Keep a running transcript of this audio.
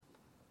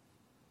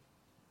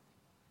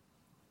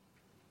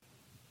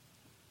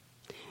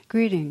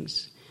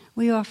Greetings.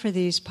 We offer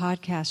these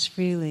podcasts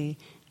freely,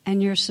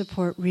 and your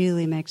support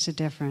really makes a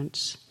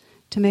difference.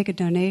 To make a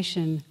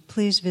donation,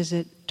 please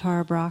visit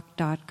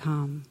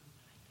tarabrach.com.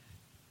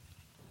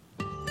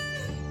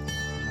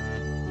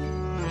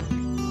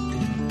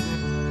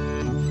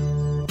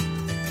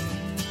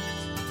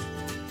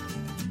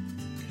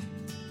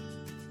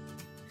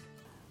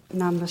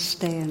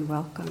 Namaste and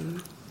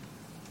welcome.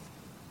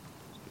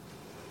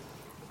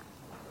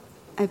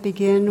 I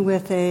begin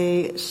with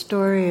a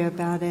story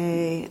about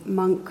a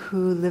monk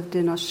who lived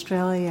in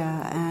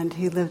Australia, and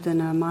he lived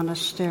in a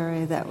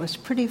monastery that was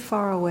pretty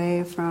far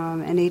away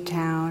from any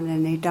town,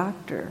 any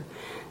doctor.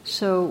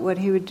 So what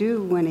he would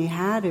do when he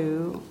had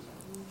to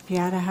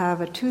have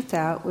a tooth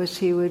out, was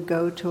he would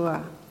go to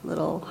a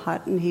little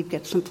hut and he'd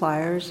get some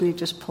pliers and he'd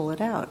just pull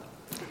it out.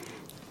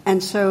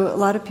 And so a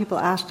lot of people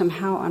asked him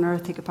how on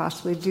earth he could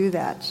possibly do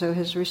that. So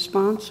his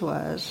response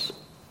was,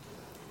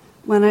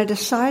 when I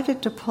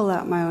decided to pull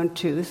out my own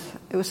tooth,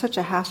 it was such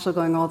a hassle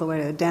going all the way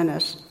to the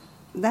dentist,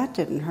 that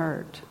didn't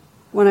hurt.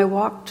 When I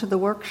walked to the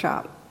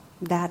workshop,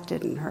 that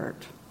didn't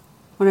hurt.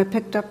 When I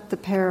picked up the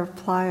pair of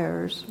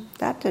pliers,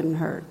 that didn't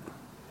hurt.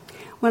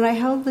 When I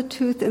held the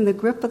tooth in the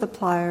grip of the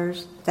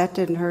pliers, that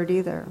didn't hurt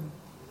either.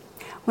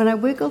 When I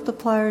wiggled the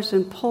pliers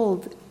and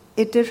pulled,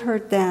 it did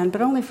hurt then,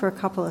 but only for a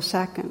couple of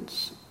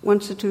seconds.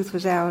 Once the tooth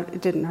was out,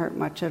 it didn't hurt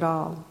much at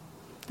all.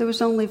 There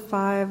was only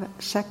 5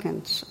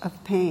 seconds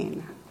of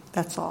pain.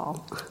 That's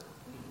all.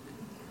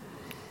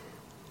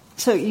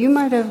 So you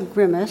might have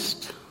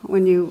grimaced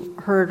when you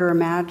heard or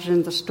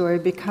imagined the story,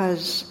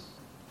 because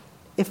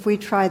if we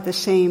tried the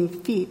same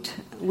feat,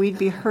 we'd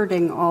be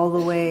hurting all the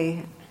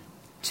way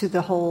to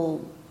the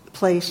whole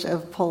place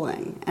of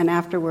pulling, and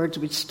afterwards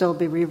we'd still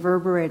be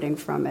reverberating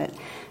from it,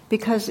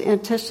 because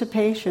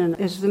anticipation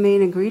is the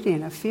main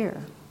ingredient of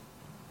fear.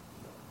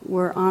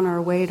 We're on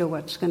our way to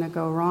what's going to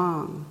go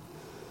wrong.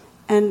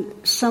 And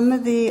some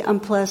of the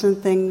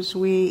unpleasant things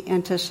we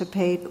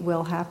anticipate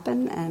will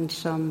happen, and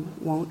some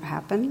won't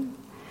happen.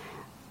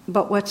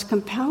 But what's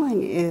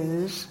compelling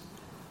is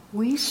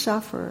we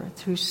suffer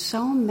through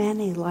so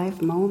many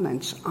life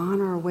moments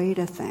on our way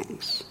to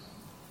things.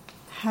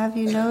 Have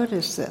you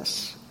noticed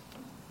this?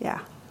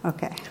 Yeah,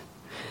 okay.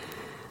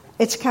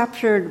 It's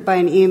captured by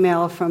an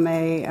email from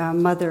a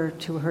mother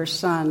to her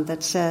son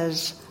that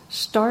says,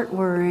 "Start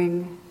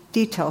worrying,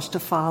 details to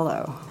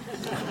follow."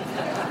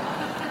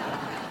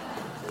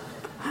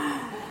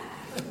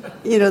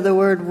 You know, the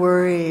word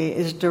worry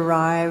is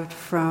derived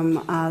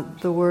from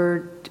the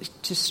word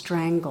to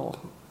strangle,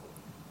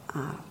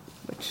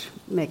 which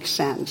makes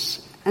sense.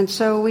 And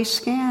so we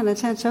scan and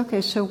sense, okay,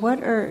 so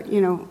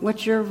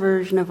what's your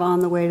version of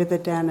on the way to the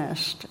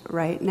dentist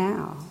right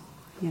now?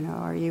 You know,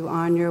 are you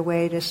on your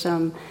way to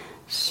some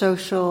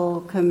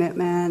social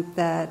commitment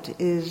that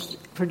is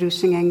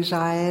producing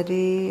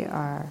anxiety?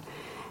 Or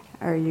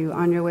are you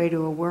on your way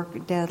to a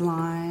work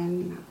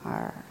deadline?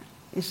 Or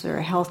is there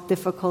a health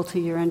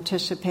difficulty you're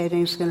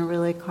anticipating is going to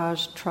really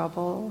cause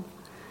trouble?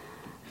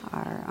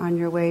 Or on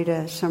your way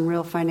to some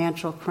real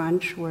financial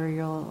crunch where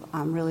you'll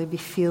really be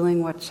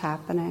feeling what's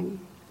happening?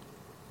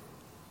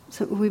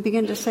 So we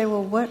begin to say,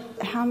 well,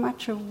 how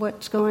much of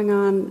what's going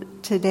on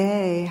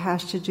today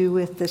has to do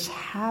with this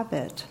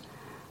habit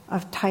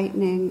of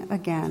tightening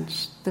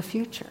against the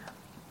future?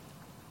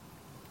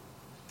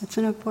 It's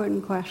an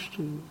important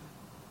question.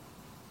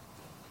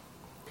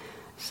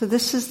 So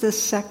this is the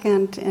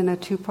second in a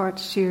 2-part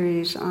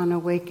series on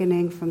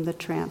awakening from the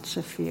trance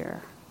of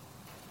fear.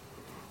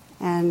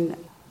 And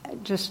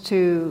just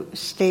to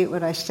state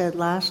what I said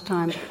last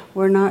time,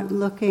 we're not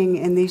looking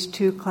in these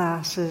 2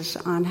 classes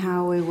on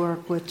how we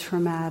work with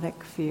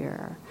traumatic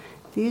fear.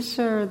 These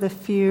are the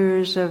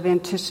fears of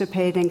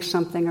anticipating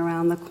something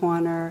around the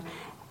corner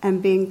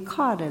and being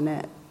caught in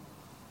it,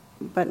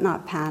 but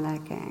not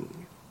panicking.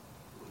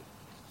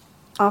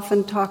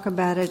 Often talk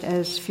about it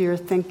as fear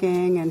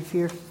thinking and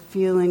fear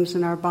feelings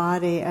in our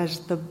body as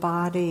the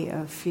body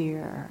of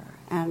fear.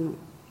 And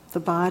the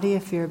body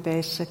of fear,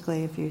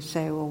 basically, if you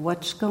say, well,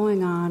 what's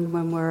going on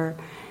when we're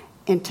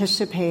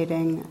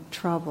anticipating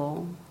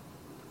trouble?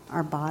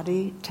 Our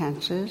body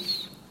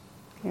tenses,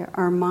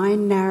 our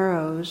mind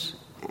narrows,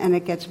 and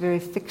it gets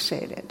very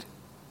fixated.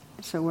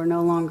 So we're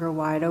no longer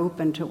wide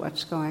open to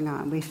what's going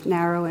on. We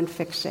narrow and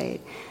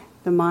fixate.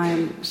 The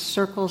mind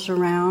circles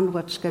around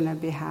what's going to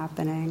be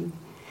happening.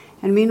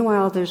 And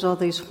meanwhile, there's all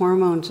these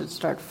hormones that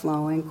start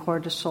flowing,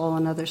 cortisol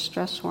and other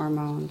stress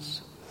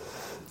hormones.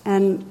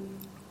 And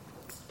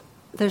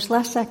there's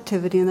less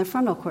activity in the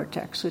frontal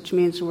cortex, which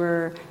means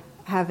we're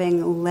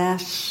having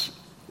less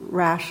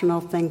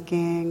rational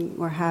thinking,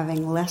 we're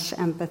having less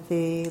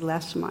empathy,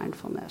 less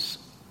mindfulness.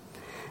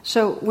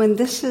 So when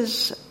this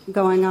is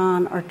going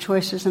on, our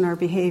choices and our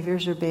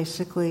behaviors are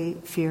basically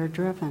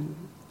fear-driven.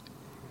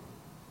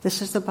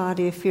 This is the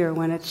body of fear.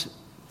 When it's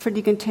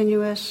pretty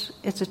continuous,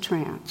 it's a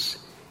trance.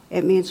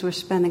 It means we're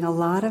spending a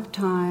lot of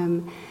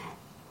time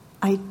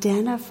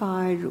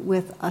identified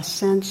with a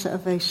sense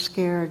of a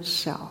scared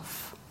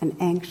self, an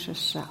anxious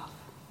self.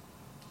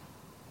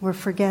 We're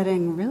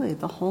forgetting really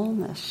the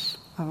wholeness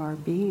of our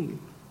being.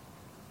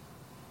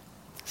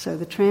 So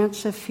the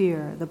trance of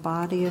fear, the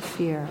body of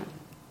fear.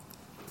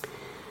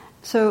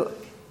 So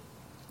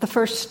the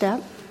first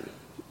step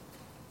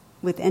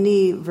with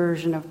any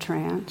version of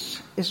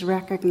trance is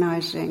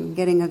recognizing,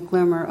 getting a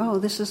glimmer, oh,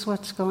 this is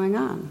what's going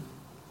on.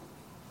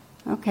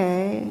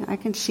 Okay, I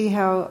can see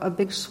how a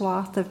big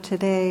swath of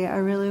today I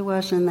really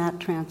was in that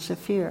trance of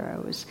fear.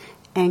 I was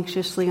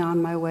anxiously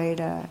on my way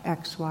to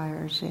X, Y,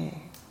 or Z.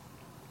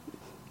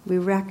 We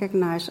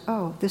recognize,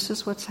 oh, this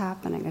is what's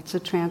happening. It's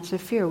a trance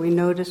of fear. We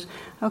notice,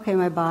 okay,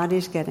 my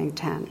body's getting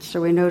tense,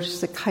 or we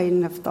notice the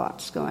kind of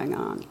thoughts going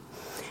on.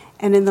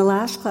 And in the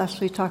last class,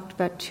 we talked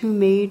about two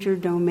major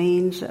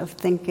domains of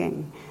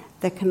thinking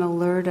that can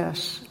alert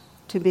us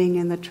to being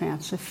in the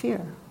trance of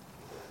fear.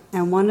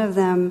 And one of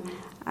them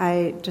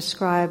I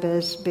describe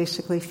as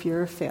basically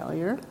fear of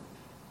failure.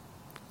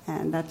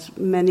 And that's,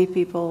 many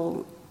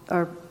people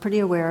are pretty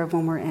aware of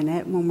when we're in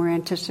it, when we're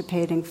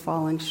anticipating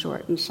falling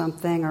short in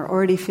something, or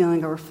already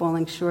feeling that we're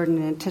falling short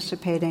and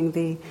anticipating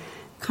the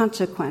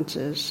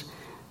consequences,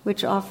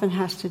 which often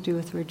has to do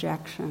with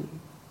rejection.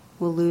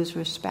 We'll lose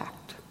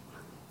respect.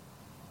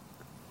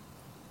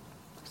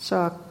 So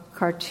a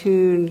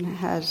cartoon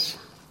has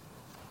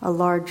a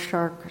large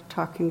shark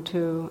talking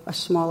to a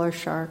smaller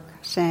shark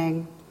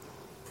saying,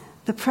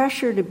 "The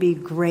pressure to be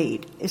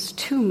great is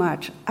too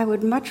much. I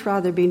would much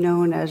rather be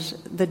known as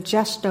the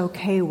just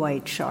okay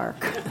white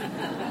shark."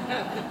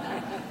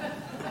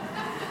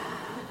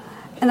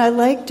 And I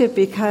liked it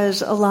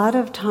because a lot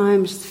of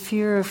times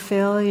fear of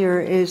failure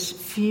is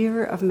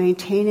fear of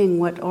maintaining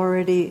what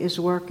already is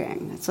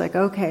working. It's like,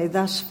 okay,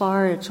 thus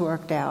far it's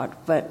worked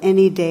out, but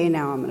any day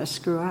now I'm going to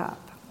screw up.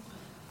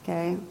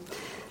 Okay?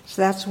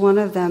 So that's one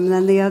of them. And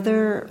then the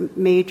other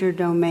major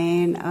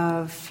domain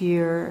of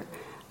fear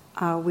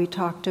we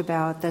talked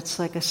about that's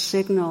like a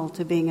signal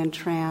to being in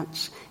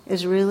trance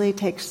is really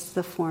takes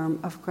the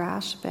form of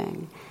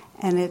grasping.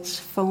 And it's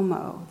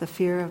FOMO, the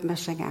fear of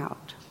missing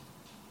out.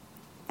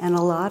 And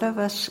a lot of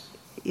us,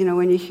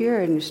 when you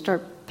hear it and you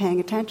start paying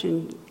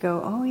attention, go,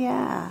 oh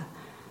yeah,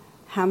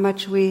 how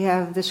much we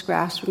have this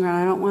grasping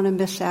around. I don't want to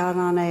miss out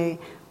on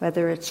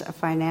whether it's a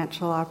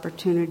financial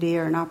opportunity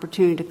or an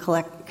opportunity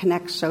to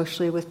connect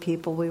socially with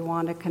people we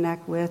want to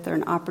connect with, or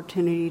an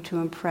opportunity to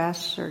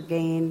impress or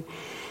gain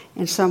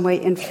in some way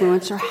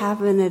influence or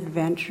have an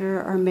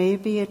adventure, or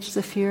maybe it's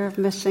the fear of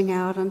missing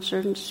out on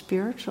certain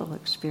spiritual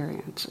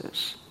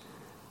experiences.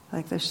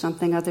 Like there's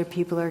something other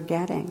people are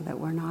getting that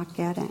we're not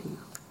getting.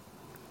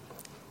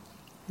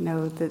 I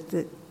know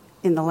that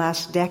in the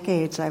last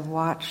decades I've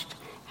watched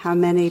how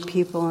many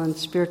people in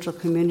spiritual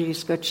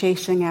communities go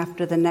chasing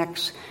after the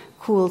next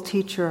cool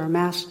teacher or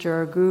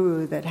master or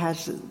guru that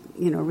has,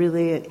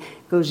 really it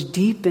goes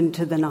deep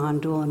into the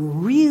non-dual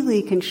and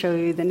really can show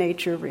you the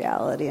nature of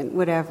reality and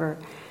whatever.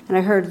 And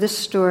I heard this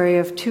story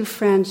of two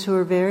friends who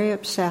were very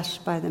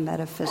obsessed by the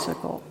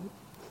metaphysical.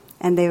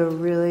 And they were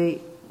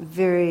really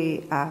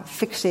very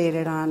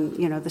fixated on,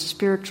 the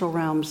spiritual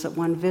realms that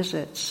one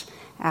visits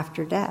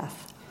after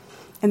death.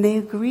 And they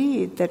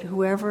agreed that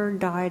whoever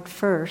died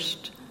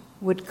first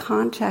would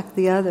contact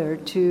the other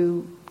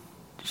to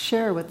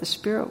share what the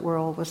spirit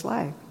world was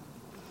like.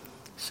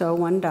 So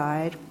one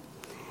died,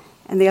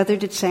 and the other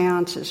did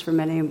seances for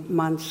many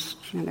months,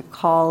 trying to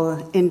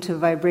call into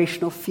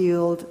vibrational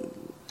field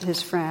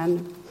his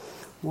friend.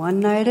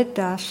 One night at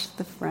dusk,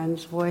 the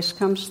friend's voice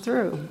comes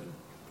through.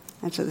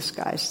 And so this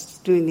guy's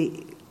doing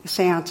the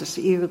seances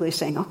eagerly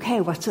saying, okay,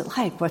 what's it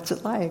like? What's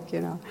it like?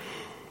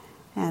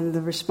 And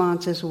the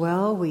response is,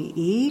 well, we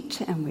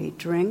eat and we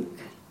drink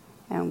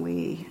and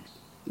we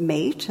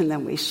mate and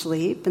then we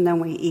sleep and then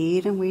we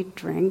eat and we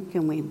drink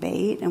and we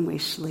bait and we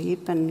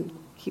sleep and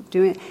keep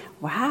doing it.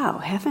 Wow,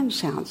 heaven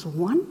sounds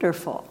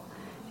wonderful.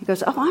 He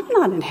goes, oh, I'm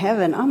not in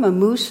heaven. I'm a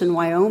moose in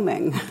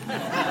Wyoming.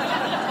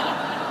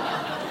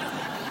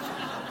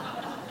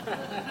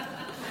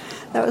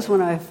 That was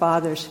one of my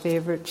father's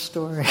favorite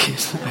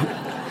stories.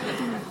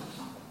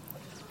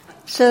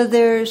 So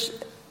there's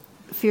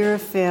fear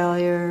of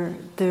failure,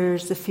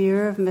 there's the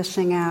fear of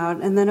missing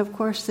out, and then of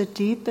course the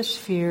deepest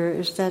fear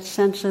is that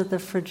sense of the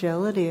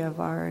fragility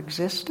of our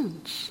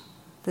existence.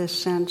 This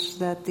sense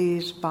that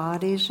these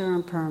bodies are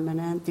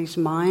impermanent, these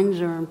minds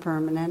are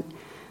impermanent,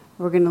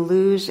 we're going to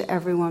lose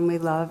everyone we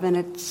love, and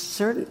it's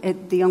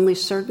certain. The only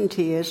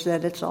certainty is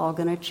that it's all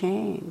going to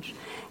change.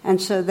 And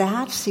so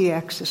that's the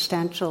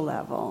existential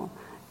level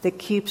that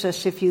keeps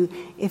us, if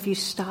you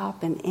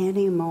stop in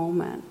any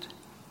moment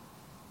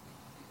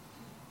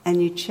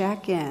and you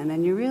check in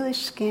and you really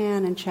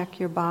scan and check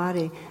your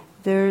body,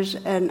 there's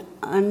an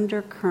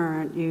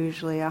undercurrent,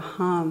 usually a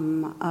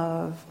hum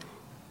of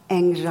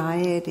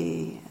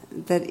anxiety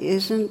that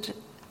isn't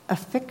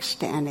affixed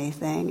to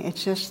anything.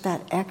 It's just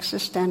that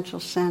existential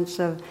sense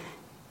of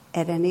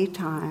at any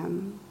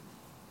time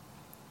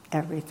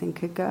everything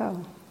could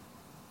go.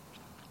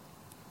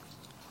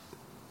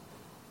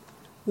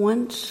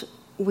 Once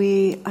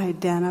we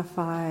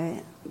identify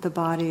the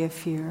body of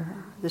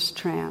fear, this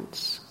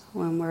trance,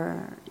 when we're,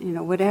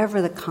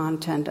 whatever the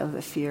content of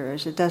the fear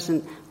is, it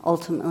doesn't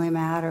ultimately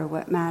matter.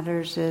 What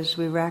matters is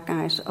we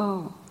recognize,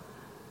 oh,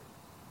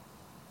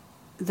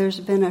 there's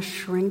been a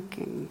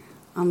shrinking.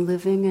 I'm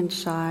living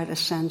inside a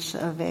sense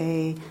of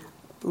a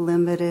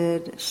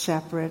limited,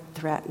 separate,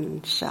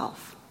 threatened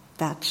self.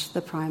 That's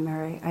the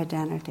primary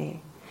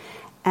identity.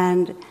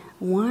 And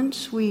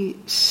once we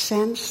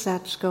sense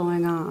that's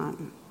going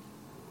on,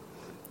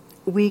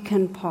 we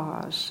can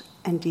pause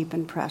and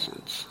deepen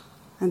presence.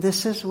 And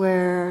this is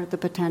where the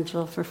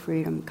potential for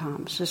freedom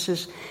comes. This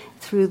is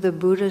through the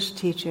Buddha's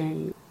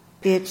teaching.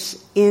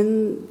 It's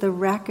in the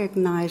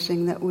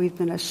recognizing that we've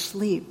been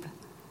asleep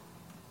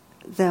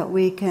that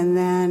we can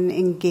then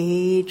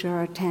engage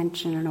our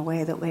attention in a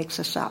way that wakes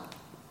us up.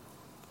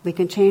 We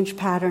can change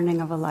patterning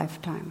of a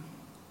lifetime.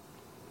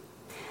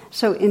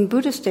 So in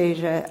Buddhist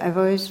Asia, I've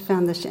always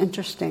found this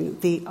interesting,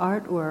 the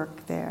artwork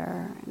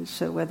there,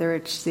 so whether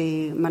it's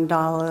the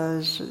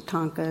mandalas, or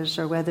tankas,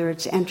 or whether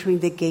it's entering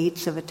the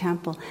gates of a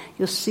temple,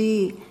 you'll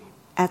see,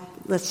 at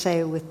let's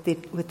say with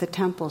the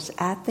temples,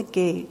 at the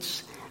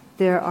gates,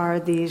 there are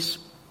these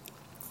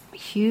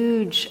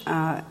huge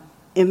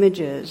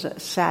images,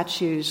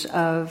 statues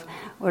of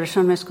what are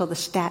sometimes called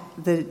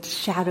the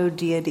shadow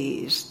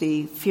deities,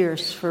 the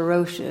fierce,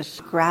 ferocious,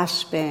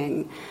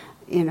 grasping,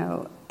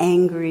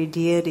 angry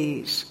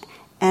deities.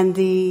 And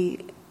the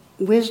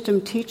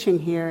wisdom teaching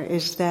here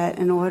is that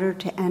in order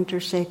to enter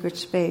sacred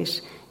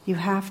space, you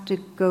have to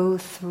go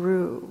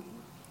through,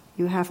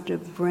 you have to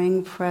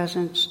bring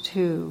presence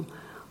to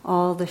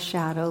all the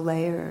shadow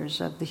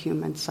layers of the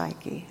human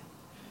psyche.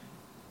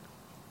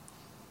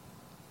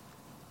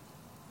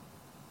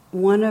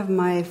 One of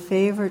my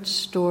favorite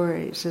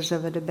stories is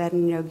of a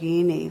Tibetan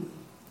yogini.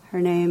 Her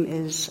name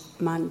is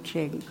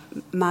Machig,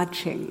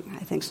 I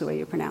think is the way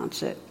you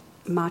pronounce it,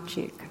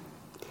 Machig.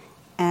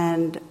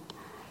 And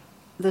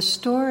the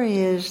story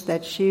is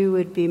that she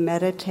would be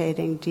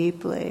meditating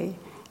deeply,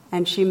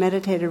 and she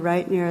meditated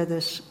right near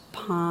this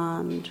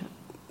pond,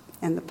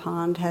 and the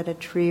pond had a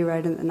tree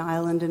right in an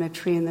island and a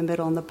tree in the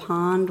middle, and the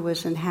pond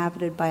was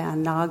inhabited by a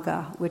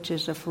naga, which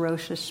is a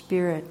ferocious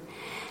spirit.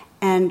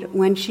 And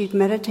when she'd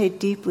meditate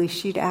deeply,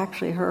 she'd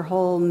actually, her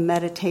whole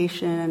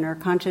meditation and her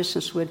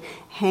consciousness would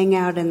hang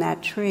out in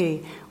that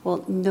tree.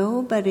 Well,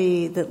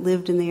 nobody that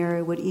lived in the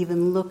area would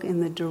even look in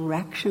the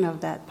direction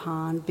of that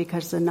pond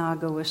because the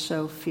naga was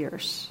so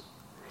fierce.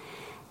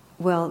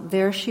 Well,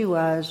 there she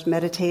was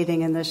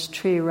meditating in this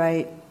tree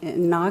right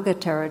in naga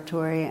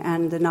territory,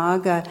 and the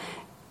naga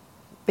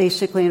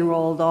basically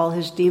enrolled all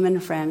his demon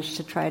friends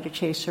to try to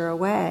chase her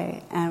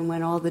away. And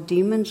when all the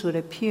demons would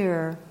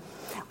appear,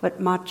 what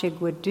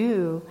Machig would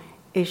do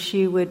is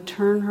she would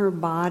turn her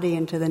body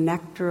into the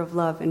nectar of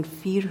love and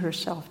feed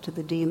herself to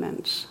the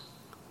demons.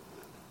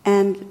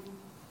 And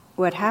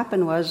what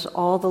happened was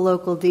all the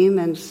local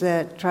demons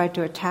that tried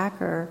to attack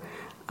her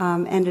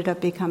ended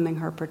up becoming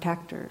her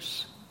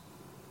protectors.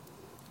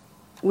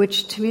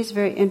 Which to me is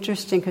very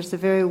interesting because the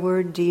very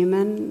word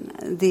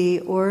demon, the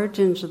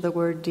origins of the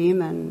word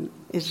demon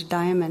is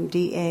daimon,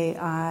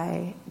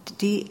 D-A-E-M-O-N,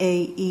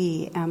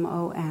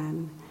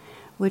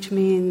 which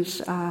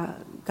means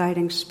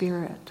guiding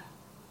spirit.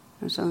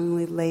 It was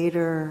only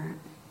later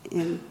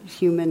in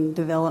human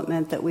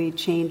development that we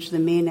changed the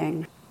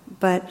meaning.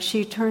 But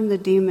she turned the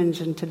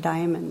demons into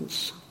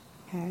diamonds.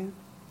 Okay?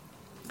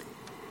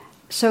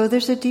 So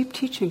there's a deep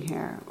teaching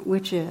here,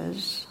 which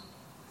is,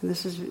 and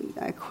this is an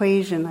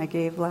equation I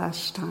gave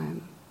last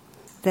time,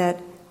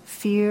 that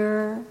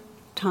fear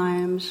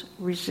times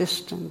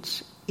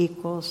resistance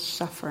equals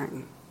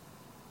suffering.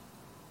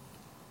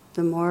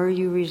 The more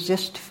you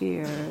resist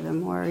fear, the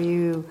more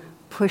you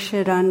push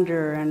it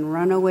under and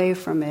run away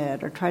from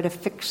it or try to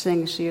fix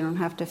things so you don't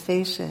have to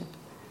face it,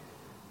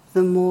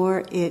 the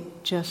more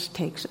it just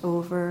takes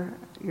over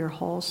your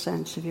whole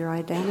sense of your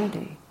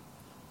identity.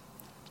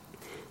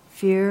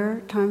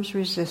 Fear times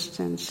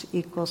resistance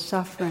equals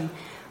suffering.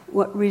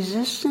 What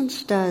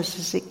resistance does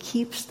is it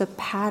keeps the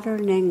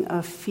patterning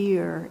of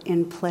fear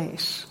in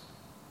place.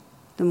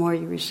 The more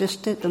you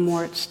resist it, the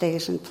more it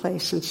stays in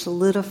place and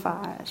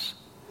solidifies.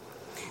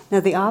 Now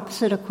the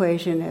opposite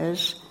equation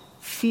is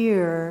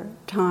fear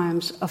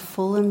times a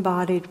full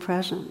embodied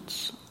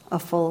presence, a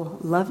full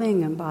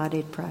loving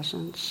embodied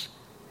presence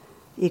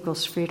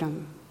equals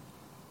freedom.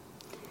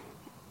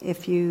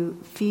 If you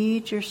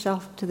feed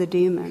yourself to the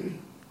demon,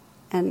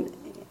 and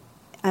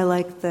I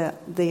like the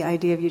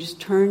idea of you just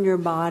turn your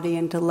body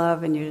into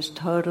love and you just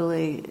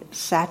totally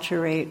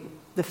saturate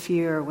the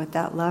fear with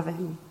that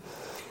loving,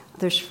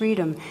 there's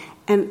freedom.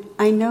 And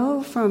I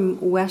know from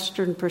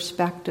Western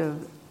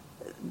perspective,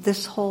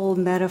 this whole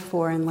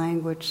metaphor and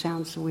language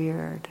sounds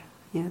weird,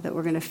 that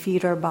we're going to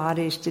feed our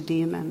bodies to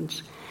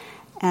demons.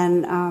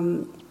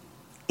 And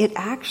it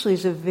actually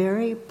is a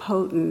very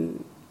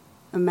potent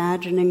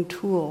imagining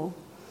tool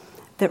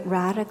that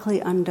radically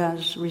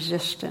undoes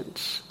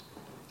resistance.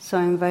 So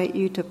I invite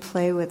you to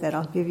play with it.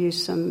 I'll give you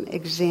some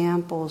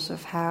examples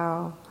of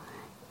how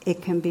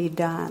it can be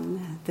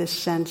done, this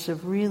sense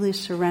of really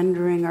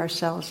surrendering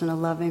ourselves in a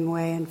loving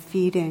way and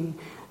feeding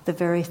the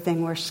very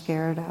thing we're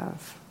scared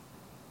of.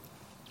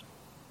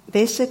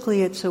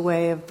 Basically, it's a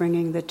way of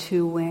bringing the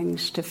two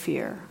wings to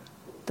fear,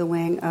 the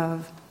wing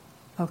of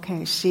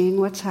Okay, seeing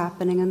what's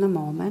happening in the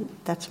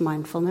moment, that's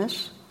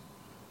mindfulness.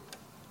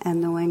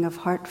 And the wing of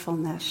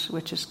heartfulness,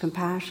 which is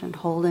compassion,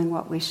 holding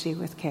what we see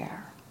with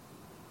care.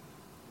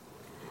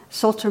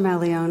 Solter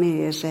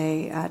Malione is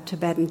a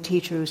Tibetan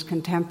teacher who's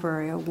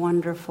contemporary, a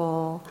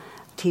wonderful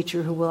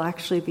teacher who will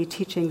actually be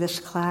teaching this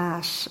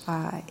class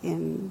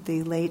in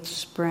the late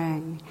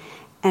spring.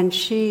 And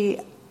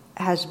she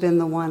has been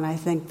the one, I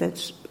think,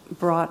 that's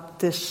brought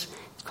this,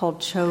 it's called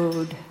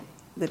chode,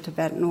 the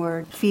Tibetan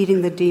word,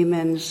 feeding the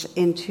demons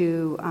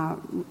into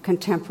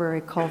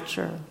contemporary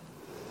culture.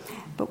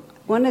 But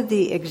one of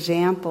the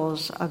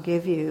examples I'll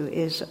give you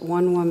is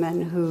one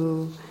woman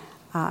who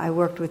I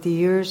worked with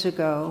years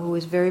ago who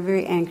was very,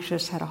 very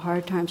anxious, had a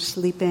hard time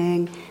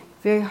sleeping,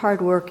 very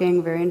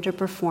hardworking, very into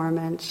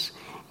performance.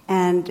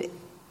 And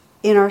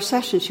in our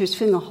session, she was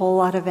feeling a whole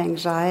lot of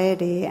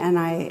anxiety, and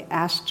I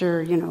asked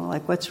her,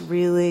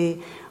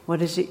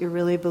 what is it you're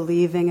really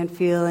believing and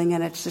feeling?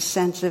 And it's the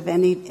sense of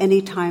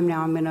any time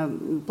now I'm going to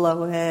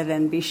blow it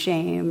and be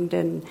shamed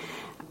and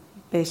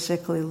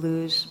basically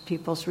lose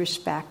people's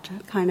respect,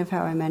 kind of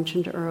how I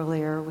mentioned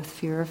earlier with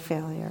fear of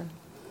failure.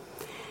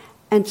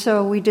 And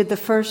so we did the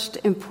first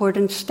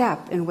important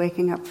step in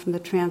waking up from the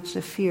trance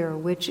of fear,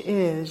 which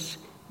is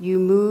you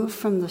move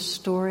from the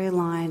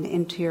storyline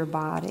into your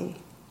body.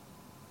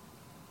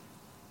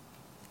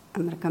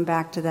 I'm going to come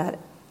back to that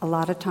a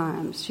lot of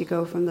times. You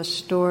go from the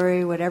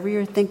story, whatever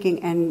you're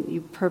thinking, and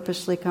you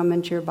purposely come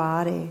into your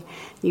body.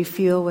 You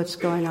feel what's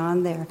going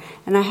on there.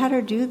 And I had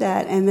her do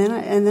that, and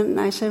then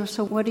I said,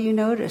 so what do you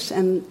notice?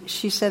 And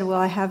she said, well,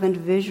 I have a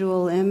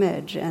visual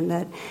image, and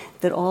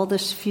that all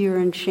this fear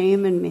and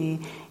shame in me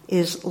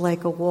is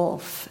like a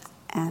wolf,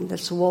 and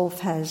this wolf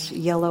has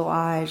yellow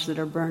eyes that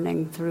are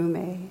burning through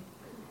me.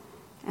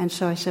 And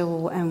so I said,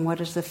 well, and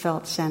what is the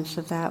felt sense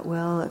of that?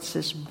 Well, it's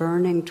this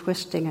burning,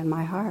 twisting in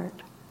my heart.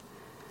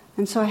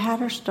 And so I had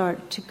her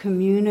start to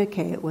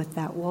communicate with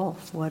that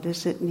wolf. What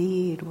does it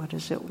need? What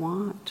does it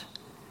want?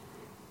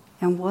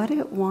 And what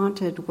it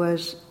wanted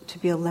was to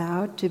be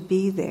allowed to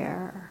be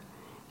there.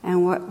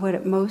 And what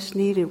it most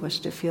needed was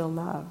to feel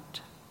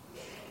loved.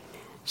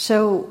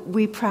 So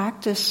we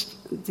practiced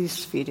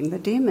these feeding the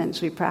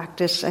demons.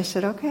 I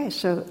said, okay,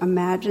 so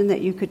imagine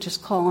that you could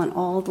just call on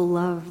all the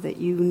love that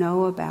you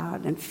know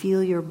about and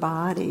feel your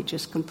body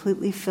just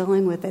completely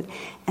filling with it.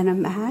 And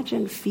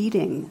imagine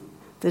feeding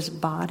this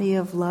body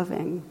of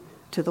loving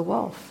to the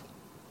wolf.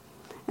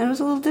 And it was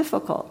a little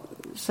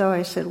difficult. So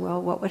I said, well,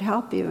 what would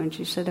help you? And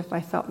she said, if I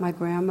felt my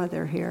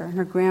grandmother here. And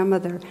her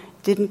grandmother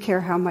didn't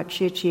care how much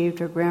she achieved.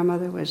 Her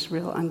grandmother was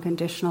real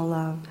unconditional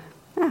love.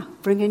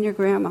 Bring in your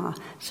grandma.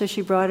 So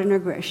she brought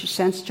in she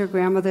sensed her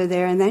grandmother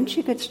there, and then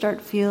she could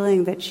start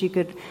feeling that she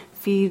could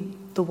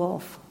feed the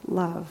wolf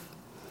love.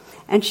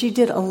 And she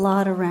did a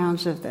lot of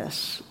rounds of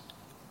this.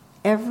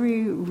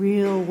 Every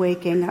real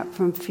waking up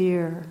from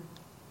fear,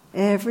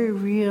 every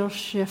real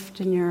shift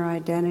in your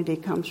identity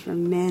comes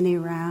from many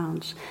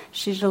rounds.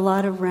 She did a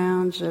lot of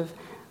rounds of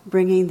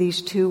bringing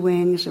these two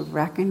wings, of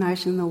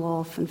recognizing the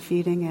wolf and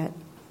feeding it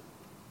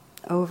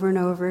over and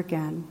over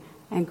again.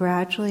 And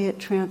gradually it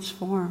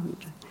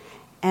transformed.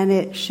 And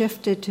it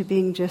shifted to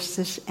being just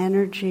this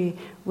energy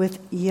with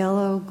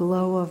yellow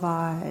glow of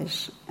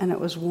eyes. And it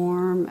was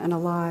warm and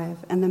alive.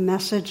 And the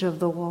message of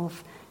the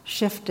wolf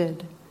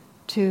shifted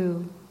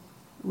to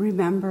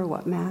remember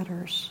what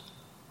matters.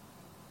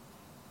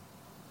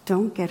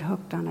 Don't get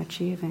hooked on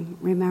achieving.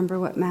 Remember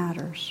what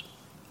matters.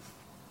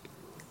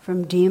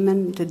 From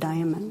demon to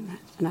diamond.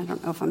 And I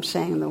don't know if I'm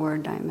saying the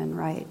word diamond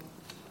right.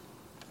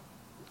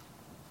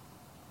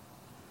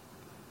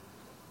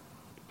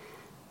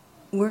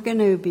 We're going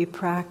to be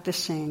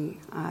practicing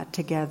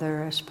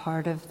together as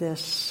part of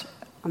this.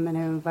 I'm going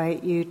to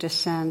invite you to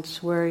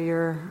sense where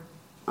you're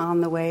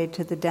on the way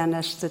to the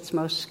dentist that's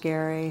most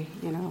scary,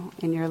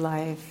 in your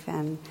life.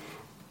 And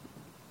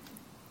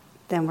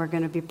then we're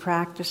going to be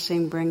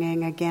practicing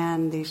bringing,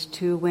 again, these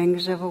two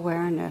wings of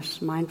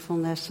awareness,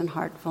 mindfulness and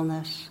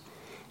heartfulness.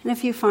 And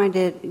if you find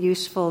it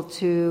useful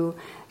to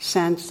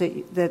sense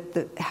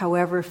that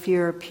however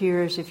fear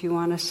appears, if you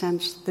want to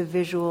sense the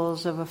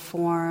visuals of a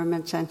form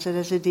and sense it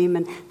as a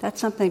demon, that's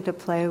something to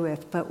play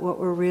with. But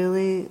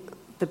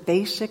the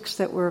basics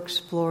that we're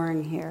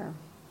exploring here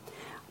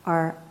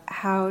are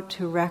how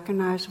to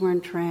recognize we're in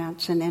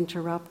trance and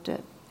interrupt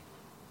it.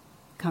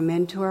 Come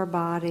into our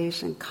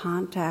bodies and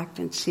contact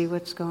and see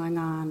what's going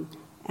on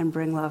and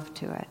bring love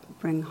to it,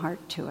 bring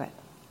heart to it.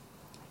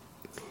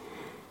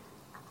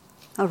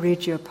 I'll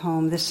read you a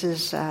poem. This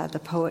is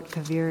the poet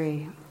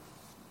Kaviri.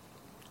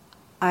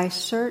 I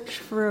search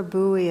for a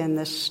buoy in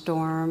this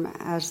storm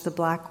as the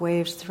black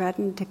waves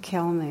threaten to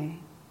kill me.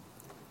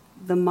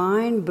 The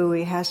mind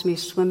buoy has me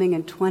swimming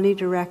in 20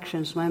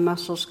 directions, my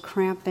muscles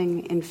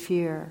cramping in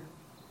fear.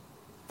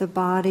 The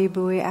body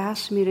buoy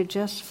asks me to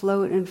just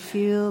float and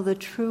feel the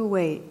true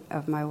weight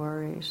of my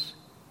worries.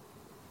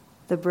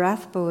 The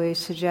breath buoy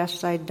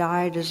suggests I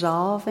die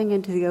dissolving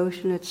into the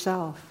ocean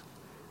itself,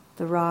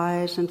 the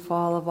rise and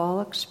fall of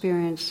all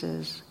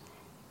experiences,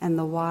 and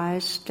the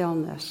wise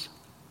stillness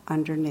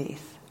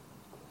underneath.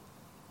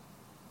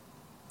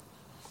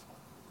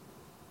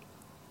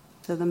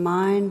 So the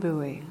mind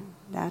buoy,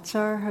 that's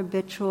our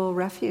habitual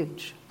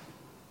refuge.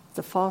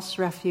 The false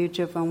refuge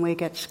of when we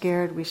get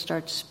scared, we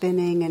start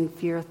spinning in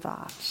fear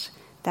thoughts.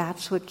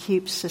 That's what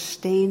keeps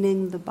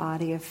sustaining the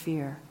body of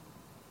fear,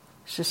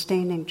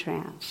 sustaining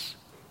trance.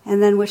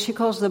 And then what she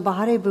calls the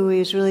body buoy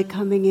is really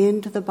coming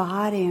into the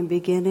body and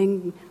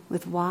beginning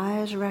with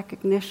wise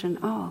recognition.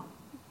 Oh,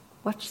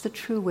 what's the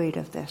true weight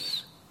of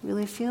this?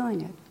 Really feeling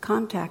it,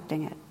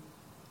 contacting it.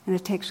 And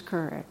it takes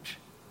courage.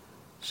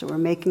 So we're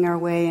making our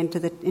way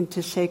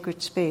into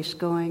sacred space,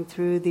 going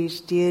through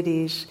these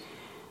deities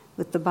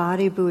with the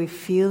body buoy,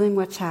 feeling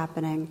what's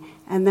happening.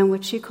 And then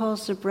what she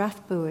calls the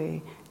breath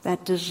buoy,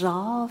 that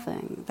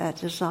dissolving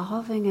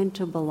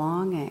into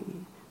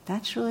belonging.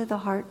 That's really the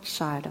heart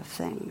side of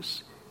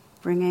things,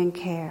 bringing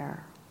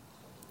care.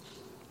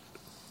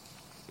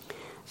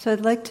 So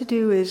I'd like to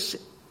do is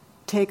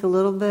take a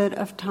little bit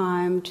of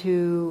time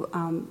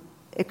to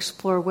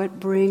explore what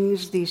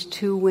brings these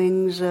two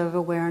wings of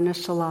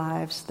awareness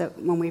alive, so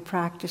that when we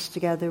practice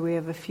together we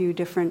have a few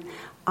different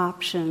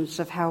options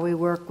of how we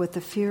work with the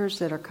fears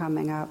that are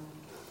coming up.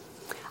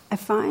 I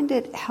find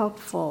it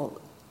helpful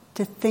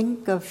to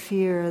think of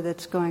fear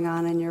that's going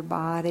on in your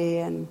body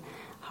and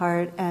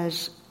heart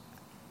as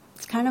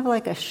it's kind of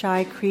like a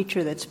shy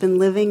creature that's been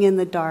living in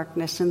the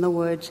darkness in the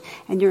woods,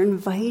 and you're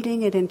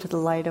inviting it into the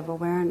light of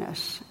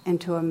awareness,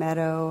 into a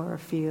meadow or a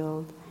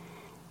field.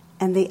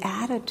 And the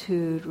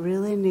attitude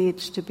really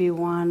needs to be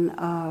one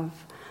of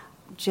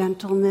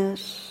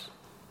gentleness,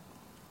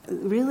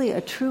 really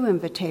a true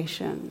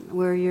invitation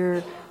where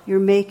you're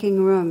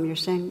making room. You're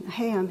saying,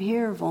 hey, I'm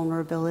here,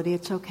 vulnerability.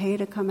 It's okay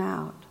to come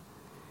out.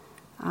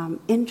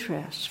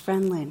 Interest,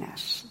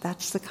 friendliness,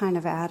 that's the kind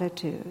of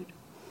attitude.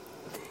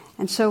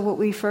 And so what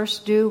we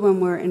first do when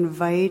we're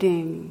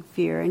inviting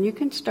fear, and you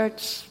can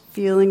start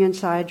feeling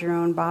inside your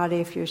own body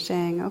if you're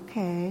saying,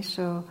 okay,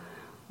 so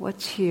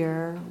what's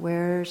here?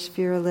 Where's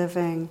fear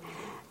living?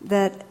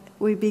 That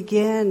we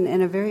begin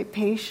in a very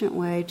patient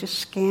way, just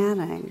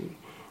scanning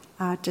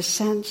to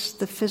sense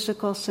the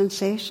physical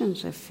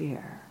sensations of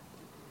fear.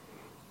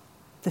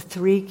 The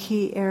three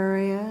key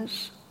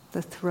areas,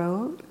 the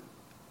throat,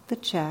 the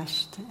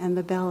chest, and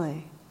the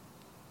belly.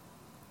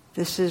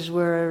 This is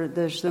where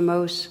there's the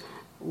most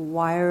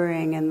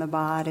wiring in the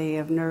body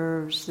of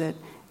nerves that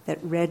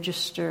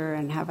register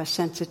and have a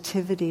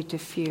sensitivity to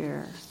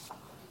fear.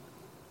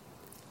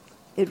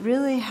 It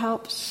really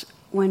helps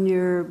when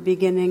you're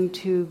beginning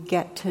to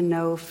get to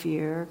know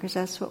fear, because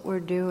that's what we're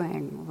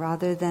doing.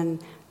 Rather than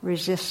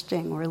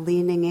resisting or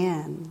leaning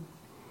in,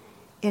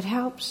 it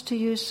helps to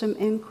use some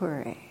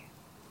inquiry.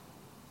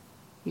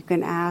 You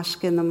can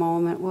ask in the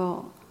moment,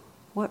 well,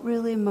 what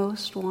really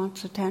most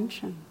wants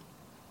attention?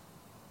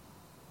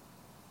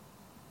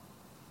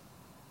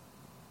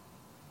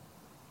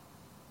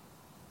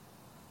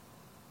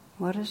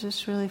 What does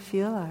this really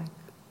feel like?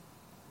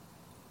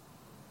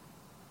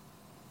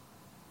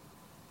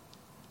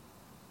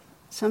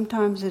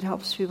 Sometimes it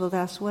helps people to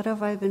ask, what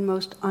have I been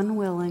most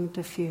unwilling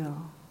to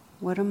feel?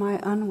 What am I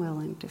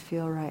unwilling to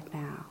feel right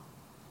now?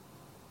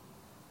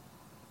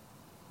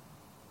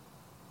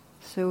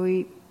 So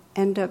we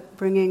end up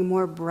bringing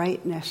more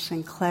brightness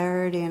and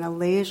clarity and a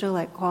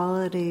laser-like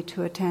quality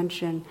to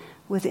attention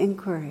with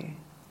inquiry.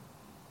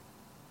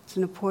 It's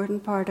an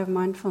important part of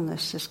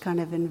mindfulness, this kind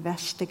of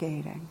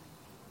investigating.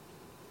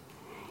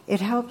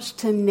 It helps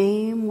to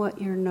name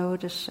what you're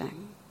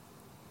noticing.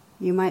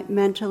 You might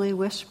mentally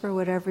whisper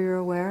whatever you're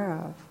aware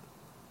of.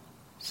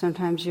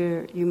 Sometimes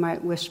you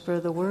might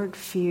whisper the word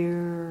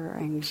fear, or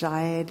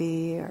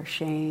anxiety, or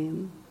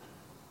shame.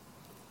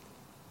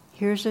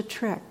 Here's a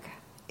trick.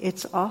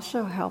 It's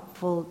also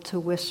helpful to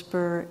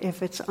whisper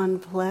if it's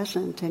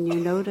unpleasant, and you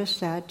notice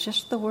that,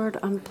 just the word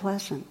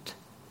unpleasant.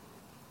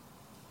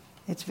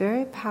 It's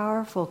very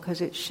powerful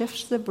because it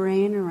shifts the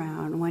brain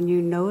around. When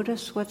you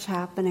notice what's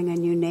happening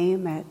and you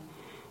name it,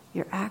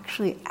 you're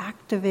actually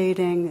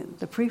activating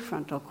the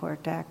prefrontal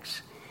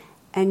cortex,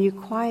 and you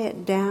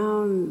quiet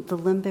down the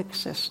limbic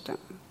system.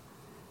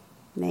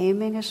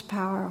 Naming is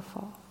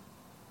powerful.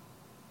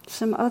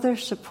 Some other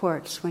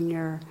supports when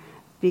you're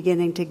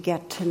beginning to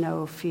get to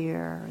know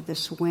fear,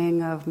 this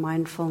wing of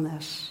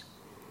mindfulness.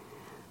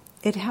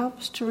 It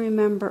helps to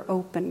remember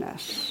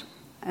openness.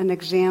 An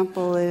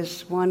example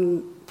is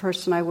one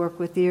person I worked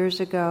with years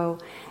ago.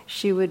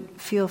 She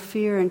would feel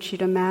fear and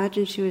she'd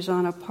imagine she was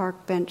on a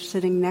park bench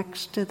sitting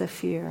next to the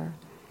fear.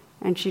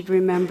 And she'd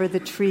remember the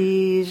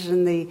trees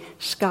and the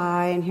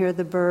sky and hear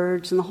the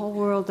birds and the whole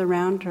world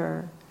around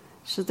her.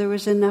 So there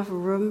was enough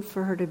room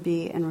for her to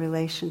be in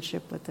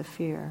relationship with the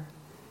fear.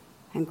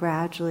 And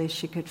gradually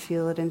she could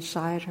feel it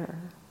inside her.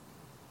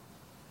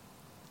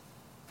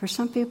 For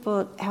some people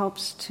it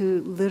helps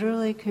to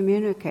literally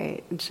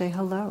communicate and say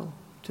hello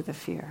to the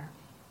fear.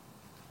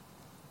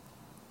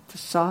 To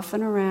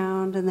soften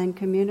around and then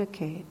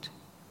communicate.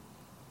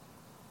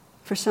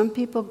 For some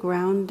people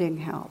grounding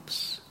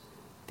helps,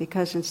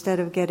 because instead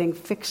of getting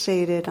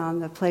fixated on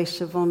the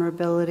place of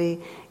vulnerability,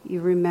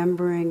 you're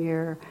remembering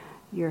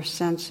your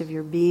sense of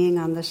your being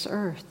on this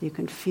earth. You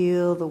can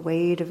feel the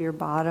weight of your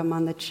bottom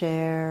on the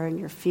chair and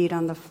your feet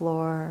on the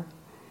floor.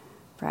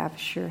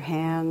 Perhaps your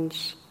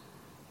hands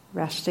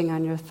resting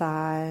on your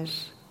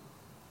thighs.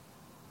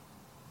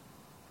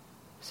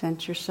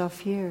 Sense yourself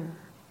here.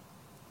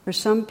 For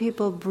some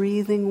people,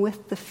 breathing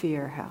with the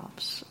fear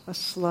helps. A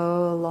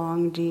slow,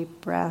 long, deep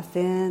breath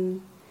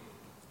in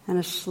and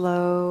a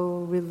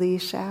slow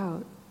release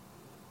out.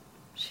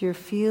 So you're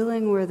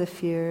feeling where the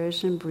fear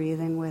is and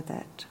breathing with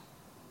it.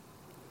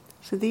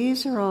 So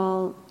these are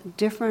all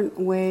different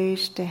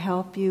ways to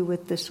help you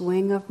with this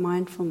wing of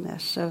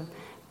mindfulness, of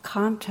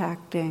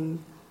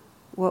contacting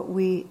what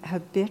we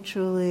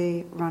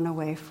habitually run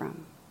away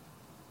from.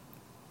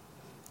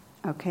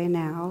 Okay,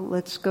 now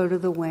let's go to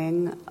the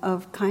wing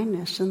of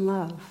kindness and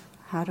love.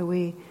 How do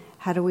we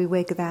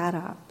wake that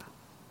up?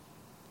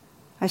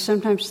 I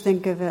sometimes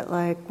think of it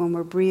like when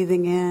we're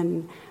breathing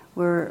in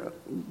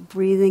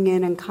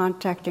and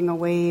contacting a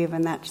wave,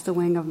 and that's the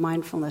wing of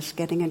mindfulness,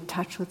 getting in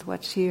touch with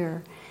what's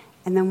here.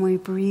 And then when we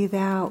breathe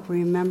out,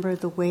 remember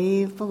the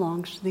wave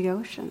belongs to the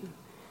ocean,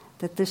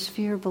 that this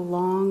fear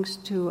belongs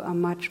to a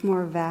much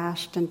more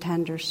vast and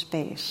tender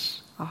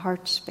space, a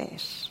heart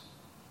space.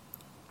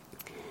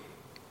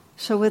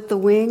 So with the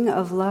wing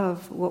of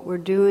love, what we're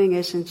doing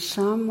is in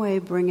some way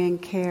bringing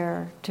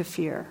care to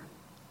fear.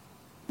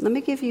 Let me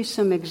give you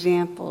some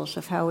examples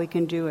of how we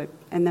can do it,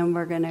 and then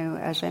we're going to,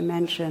 as I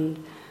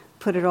mentioned,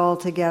 put it all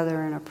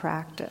together in a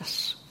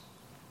practice.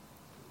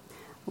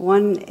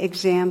 One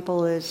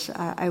example is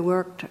I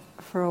worked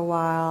for a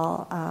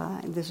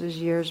while, this was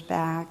years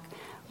back,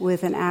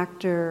 with an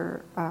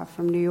actor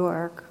from New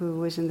York who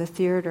was in the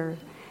theater,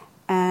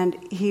 and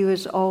he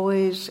was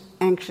always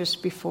anxious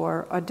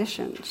before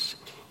auditions.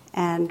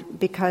 And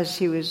because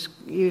he was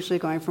usually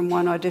going from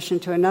one audition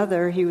to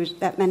another,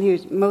 that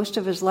meant most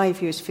of his life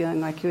he was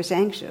feeling like he was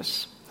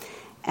anxious.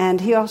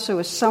 And he also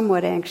was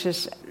somewhat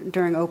anxious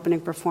during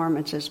opening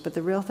performances, but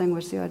the real thing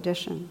was the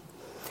audition.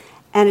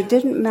 And it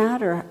didn't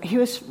matter. He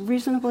was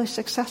reasonably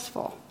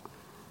successful.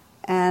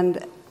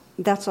 And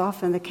that's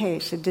often the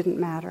case. It didn't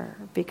matter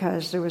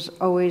because there was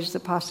always the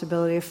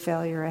possibility of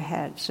failure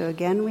ahead. So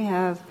again, we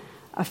have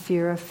a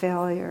fear of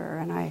failure,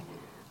 and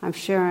I'm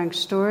sharing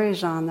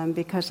stories on them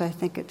because I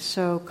think it's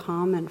so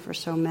common for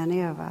so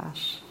many of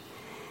us.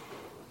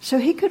 So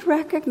he could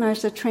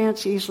recognize the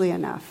trance easily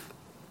enough.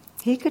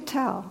 He could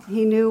tell.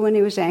 He knew when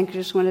he was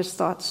anxious, when his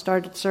thoughts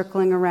started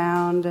circling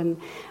around and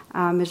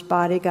his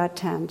body got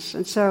tense.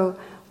 And so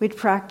we'd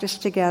practice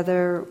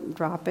together,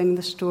 dropping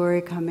the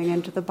story, coming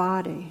into the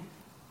body.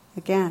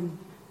 Again,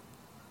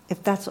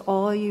 if that's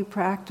all you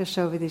practice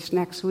over these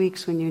next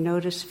weeks when you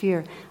notice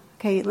fear,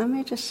 okay, let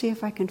me just see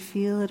if I can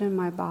feel it in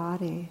my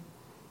body.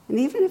 And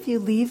even if you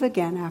leave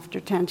again after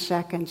 10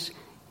 seconds,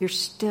 you're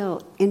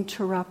still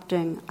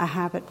interrupting a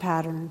habit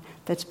pattern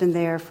that's been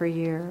there for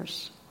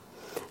years.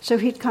 So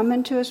he'd come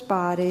into his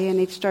body and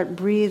he'd start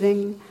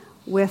breathing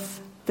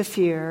with the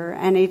fear,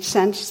 and he'd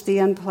sense the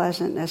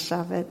unpleasantness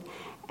of it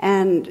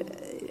and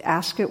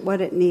ask it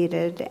what it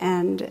needed,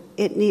 and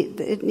it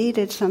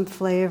needed some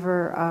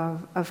flavor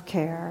of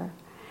care.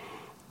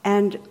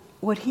 And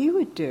what he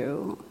would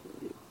do,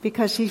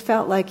 because he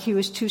felt like he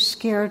was too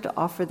scared to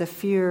offer the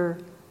fear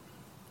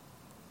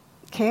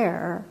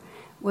care,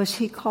 was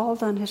he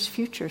called on his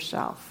future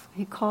self.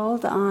 He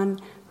called on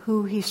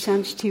who he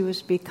sensed he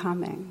was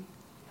becoming.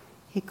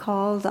 He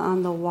called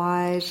on the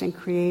wise and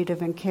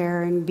creative and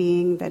caring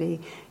being that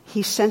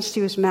he sensed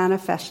he was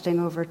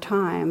manifesting over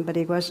time, but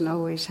he wasn't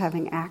always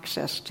having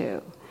access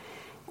to.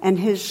 And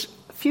his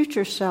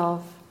future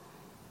self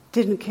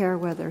didn't care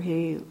whether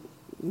he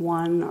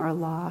won or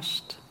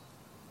lost.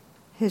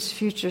 His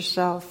future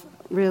self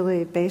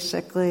really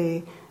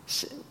basically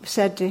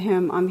said to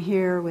him, I'm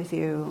here with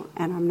you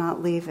and I'm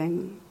not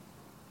leaving.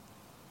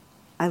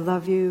 I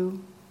love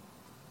you.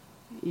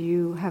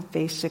 You have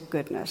basic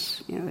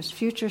goodness. His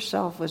future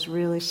self was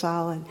really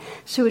solid.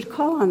 So he'd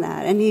call on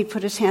that, and he'd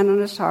put his hand on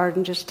his heart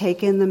and just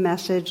take in the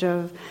message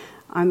of,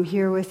 I'm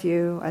here with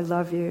you, I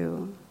love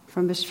you,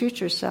 from his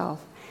future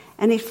self.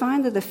 And he'd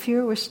find that the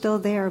fear was still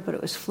there, but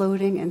it was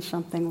floating in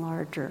something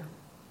larger.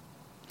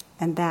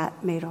 And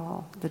that made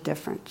all the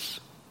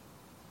difference.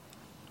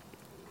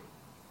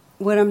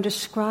 What I'm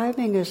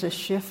describing is a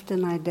shift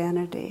in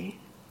identity.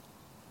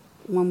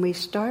 When we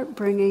start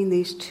bringing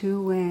these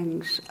two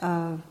wings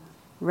of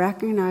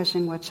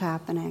recognizing what's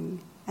happening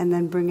and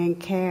then bringing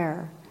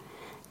care,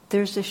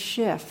 there's a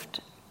shift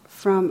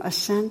from a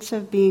sense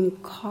of being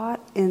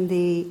caught in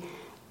the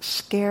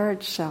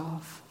scared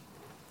self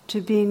to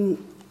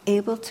being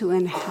able to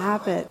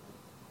inhabit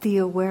the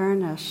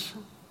awareness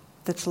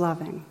that's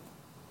loving.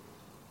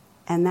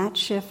 And that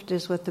shift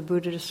is what the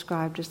Buddha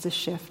described as the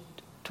shift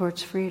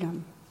towards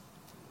freedom.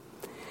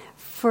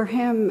 For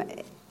him,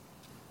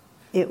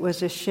 it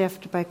was a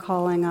shift by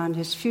calling on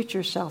his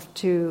future self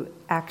to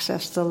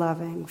access the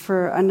loving.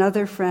 For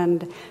another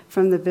friend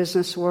from the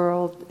business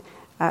world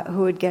who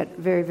would get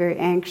very, very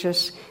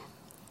anxious,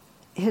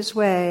 his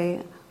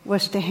way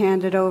was to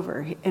hand it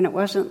over. And it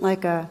wasn't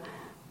like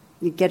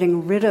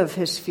getting rid of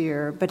his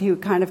fear, but he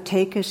would kind of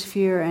take his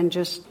fear and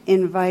just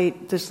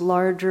invite this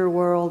larger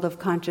world of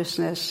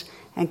consciousness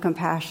and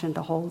compassion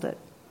to hold it.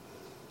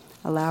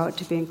 allow it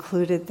to be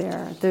included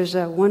there. There's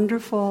a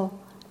wonderful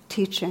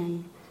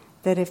teaching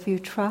that if you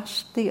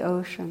trust the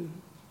ocean,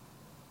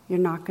 you're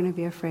not going to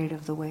be afraid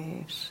of the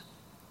waves.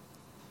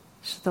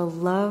 So the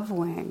love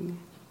wing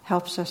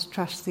helps us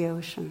trust the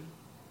ocean.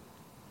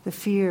 The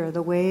fear,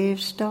 the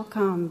waves still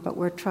come, but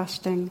we're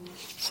trusting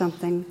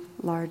something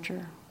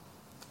larger.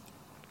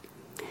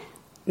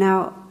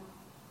 Now,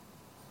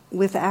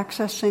 with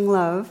accessing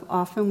love,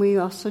 often we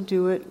also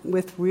do it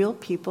with real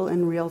people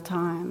in real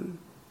time.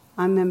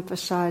 I'm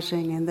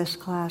emphasizing in this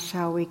class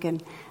how we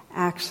can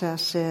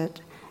access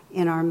it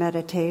in our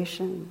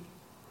meditation,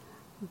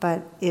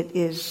 but it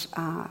is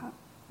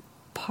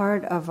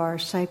part of our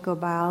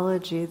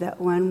psychobiology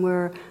that when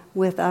we're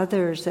with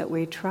others that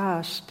we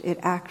trust, it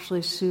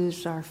actually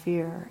soothes our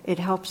fear. It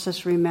helps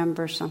us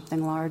remember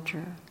something larger.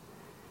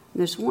 And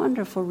there's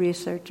wonderful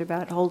research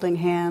about holding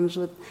hands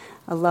with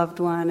a loved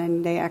one,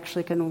 and they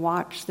actually can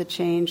watch the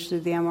change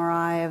through the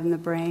MRI of the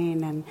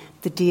brain and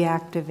the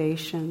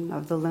deactivation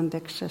of the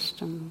limbic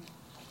system.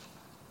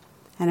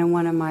 And in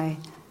one of my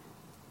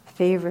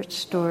favorite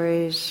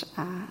stories,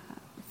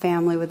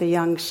 family with a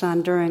young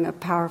son, during a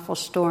powerful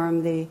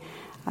storm, the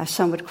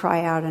son would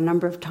cry out a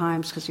number of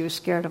times because he was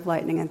scared of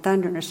lightning and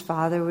thunder, and his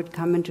father would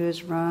come into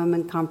his room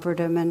and comfort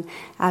him. And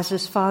as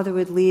his father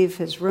would leave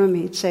his room,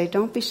 he'd say,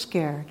 "Don't be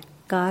scared.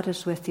 God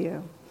is with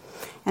you."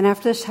 And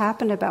after this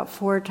happened about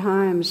 4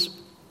 times,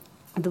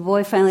 the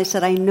boy finally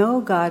said, "I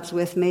know God's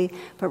with me,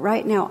 but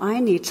right now I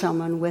need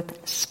someone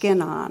with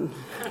skin on."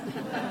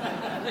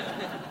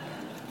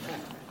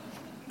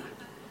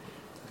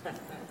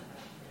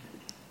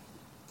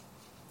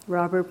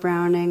 Robert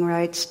Browning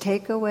writes,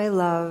 "Take away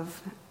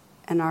love,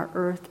 and our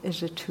earth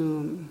is a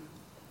tomb."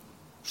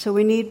 So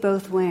we need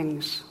both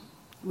wings.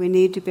 We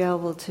need to be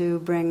able to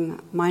bring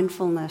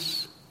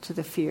mindfulness to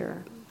the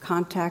fear,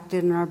 contact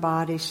it in our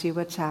body, see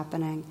what's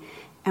happening,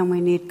 and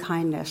we need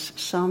kindness,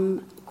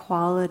 some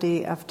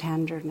quality of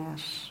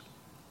tenderness.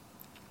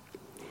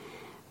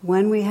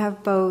 When we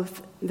have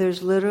both,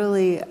 there's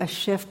literally a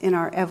shift in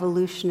our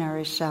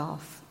evolutionary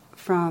self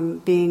from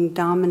being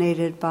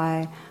dominated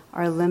by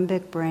our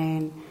limbic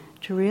brain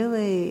to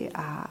really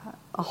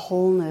a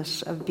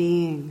wholeness of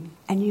being.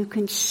 And you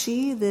can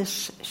see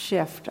this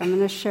shift. I'm going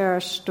to share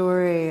a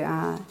story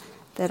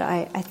that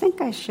I think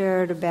I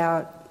shared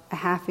about a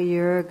half a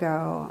year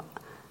ago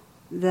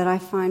that I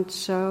find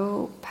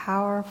so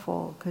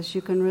powerful, because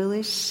you can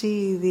really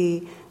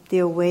see the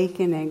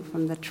awakening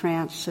from the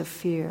trance of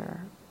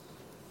fear.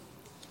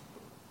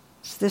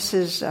 So this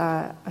is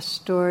a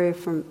story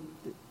from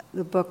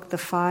the book The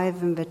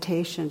 5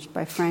 Invitations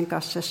by Frank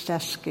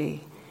Ossistesky.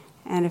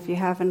 And if you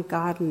haven't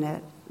gotten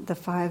it, The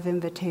 5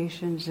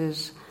 Invitations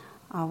is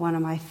one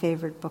of my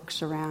favorite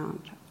books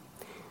around.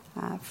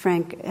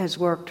 Frank has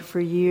worked for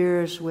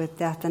years with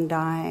death and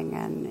dying,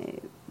 and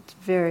it's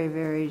very,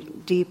 very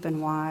deep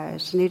and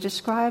wise. And he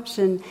describes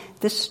in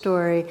this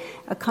story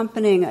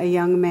accompanying a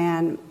young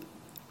man,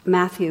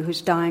 Matthew,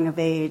 who's dying of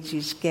AIDS.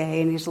 He's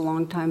gay, and he's a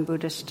longtime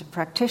Buddhist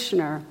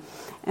practitioner.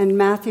 And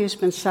Matthew's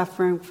been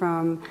suffering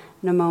from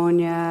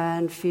pneumonia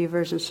and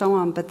fevers and so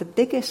on, but the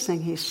biggest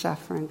thing he's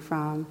suffering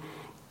from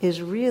is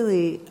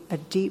really a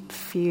deep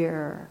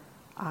fear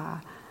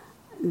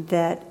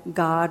that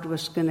God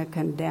was going to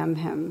condemn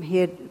him. He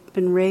had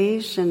been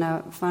raised in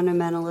a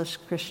fundamentalist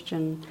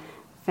Christian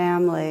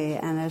family,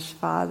 and his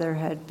father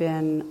had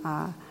been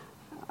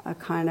a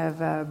kind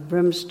of a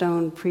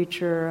brimstone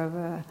preacher of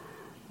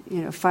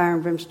a, fire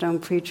and brimstone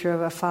preacher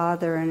of a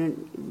father,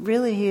 and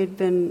really he had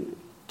been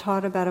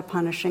taught about a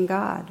punishing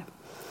God.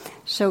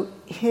 So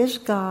his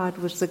God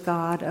was the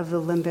God of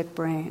the limbic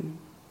brain.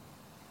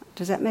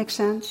 Does that make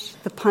sense?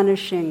 The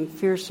punishing,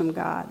 fearsome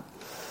God.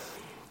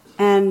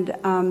 And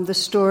the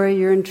story,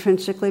 you're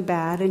intrinsically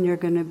bad and you're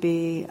going to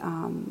be,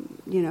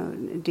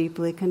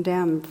 deeply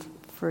condemned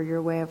for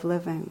your way of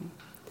living.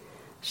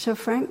 So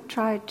Frank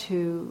tried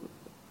to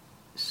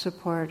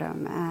support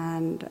him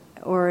and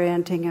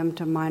orienting him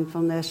to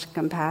mindfulness,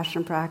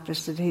 compassion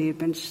practice that he had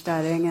been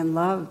studying and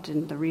loved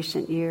in the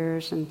recent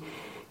years, and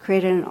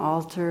created an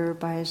altar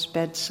by his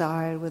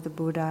bedside with a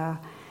Buddha.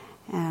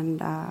 And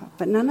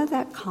but none of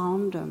that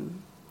calmed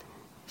him.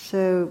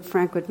 So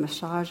Frank would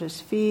massage his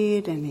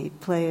feet and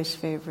he'd play his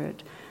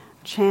favorite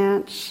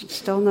chants.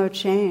 Still no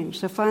change.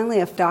 So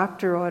finally a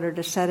doctor ordered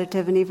a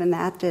sedative, and even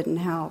that didn't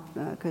help,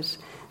 because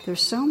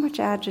there's so much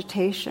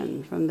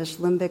agitation from this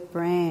limbic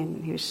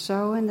brain. He was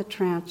so in the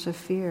trance of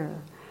fear,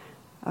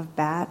 of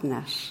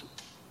badness.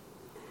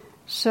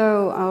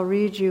 So I'll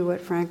read you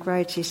what Frank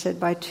writes. He said,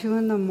 "By 2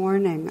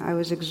 a.m, I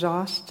was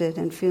exhausted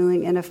and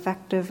feeling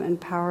ineffective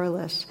and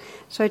powerless.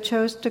 So I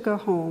chose to go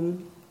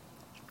home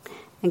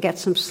and get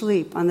some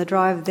sleep. On the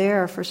drive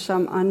there, for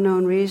some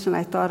unknown reason,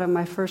 I thought of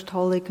my first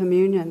Holy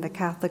Communion, the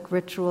Catholic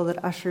ritual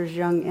that ushers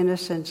young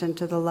innocents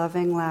into the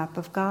loving lap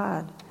of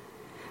God.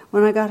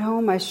 When I got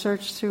home, I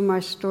searched through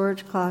my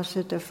storage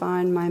closet to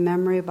find my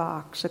memory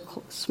box, a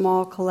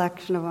small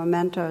collection of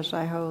mementos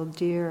I hold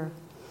dear.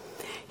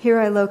 Here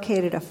I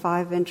located a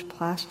 5-inch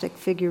plastic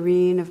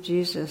figurine of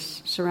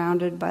Jesus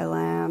surrounded by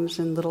lambs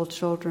and little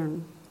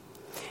children.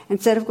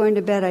 Instead of going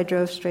to bed, I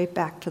drove straight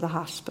back to the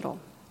hospital.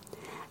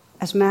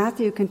 As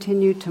Matthew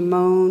continued to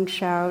moan,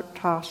 shout,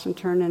 toss, and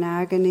turn in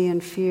agony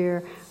and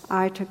fear,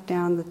 I took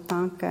down the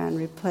thangka and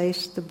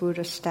replaced the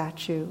Buddha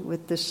statue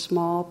with this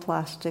small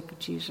plastic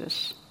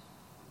Jesus.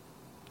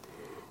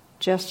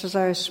 Just as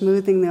I was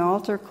smoothing the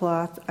altar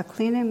cloth, a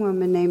cleaning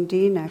woman named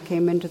Dina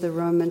came into the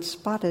room and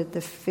spotted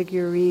the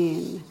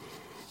figurine.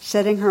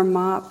 Setting her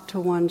mop to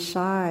one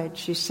side,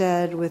 she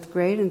said with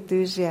great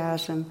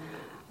enthusiasm,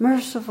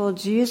 "Merciful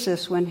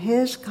Jesus, when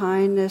His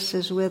kindness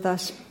is with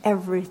us,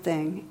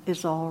 everything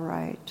is all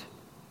right."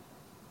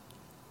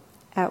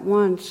 At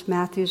once,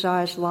 Matthew's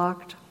eyes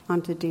locked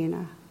onto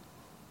Dina.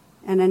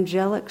 An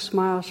angelic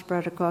smile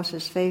spread across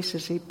his face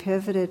as he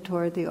pivoted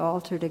toward the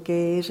altar to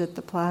gaze at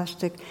the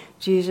plastic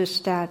Jesus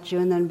statue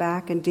and then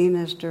back in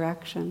Dina's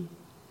direction.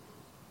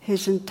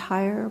 His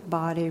entire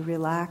body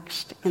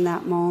relaxed in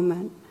that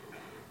moment.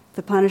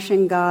 The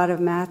punishing God of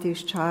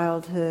Matthew's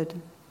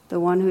childhood, the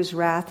one whose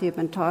wrath he had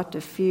been taught to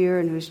fear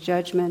and whose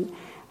judgment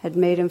had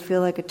made him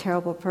feel like a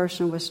terrible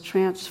person, was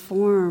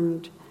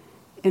transformed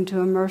into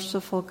a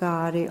merciful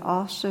God he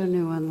also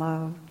knew and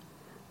loved,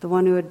 the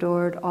one who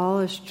adored all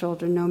his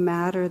children, no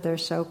matter their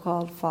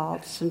so-called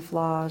faults and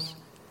flaws,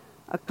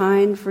 a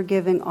kind,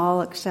 forgiving,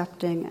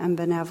 all-accepting, and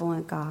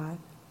benevolent God.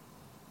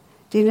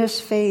 Dina's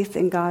faith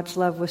in God's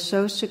love was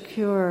so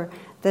secure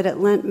that it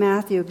lent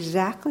Matthew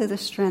exactly the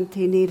strength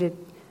he needed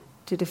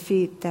to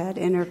defeat that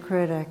inner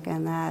critic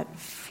and that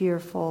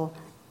fearful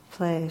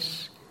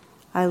place.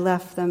 I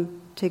left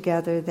them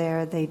together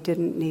there. They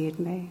didn't need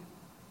me.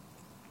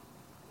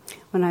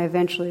 When I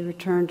eventually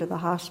returned to the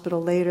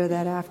hospital later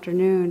that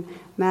afternoon,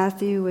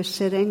 Matthew was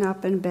sitting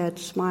up in bed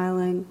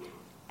smiling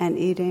and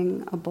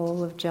eating a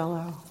bowl of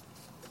Jell-O.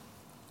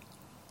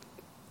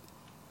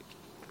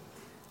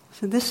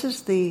 So this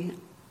is the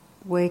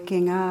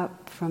waking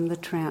up from the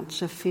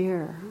trance of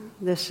fear.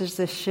 This is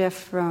the shift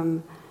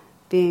from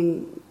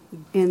being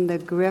in the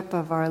grip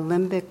of our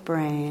limbic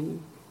brain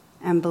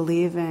and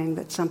believing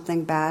that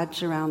something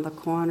bad's around the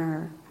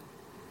corner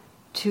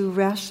to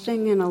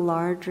resting in a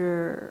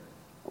larger,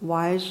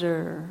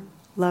 wiser,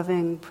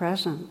 loving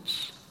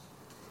presence.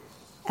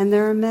 And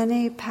there are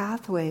many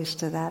pathways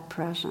to that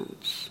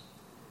presence.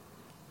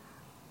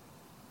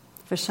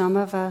 For some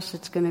of us,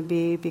 it's going to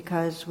be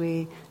because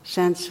we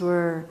sense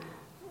we're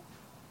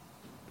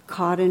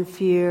caught in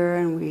fear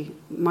and we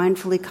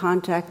mindfully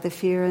contact the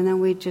fear, and then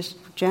we just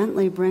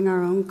gently bring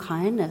our own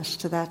kindness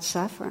to that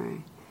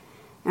suffering.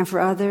 And for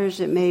others,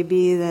 it may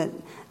be that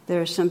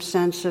there's some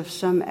sense of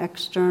some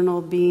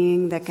external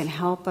being that can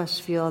help us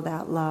feel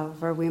that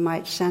love, or we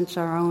might sense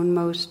our own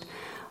most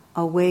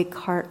awake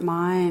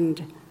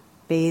heart-mind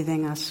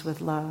bathing us with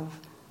love.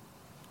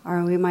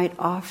 Or we might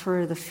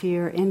offer the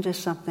fear into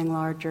something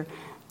larger.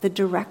 The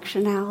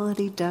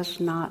directionality does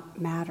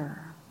not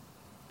matter.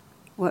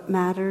 What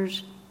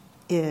matters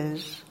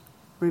is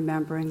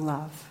remembering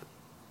love.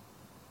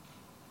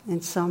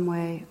 In some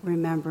way,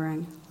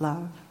 remembering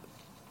love.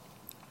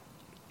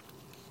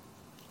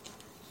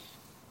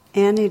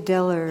 Annie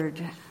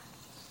Dillard,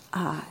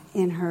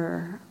 in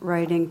her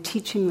writing,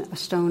 Teaching a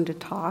Stone to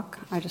Talk,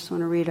 I just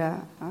want to read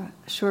a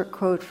short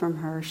quote from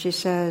her. She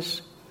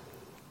says,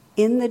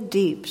 "In the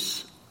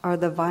deeps are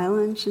the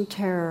violence and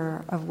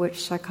terror of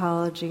which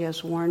psychology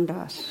has warned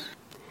us.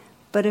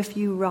 But if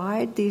you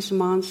ride these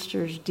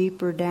monsters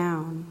deeper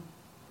down,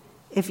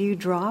 if you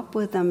drop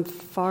with them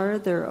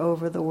farther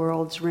over the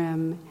world's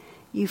rim,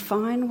 you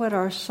find what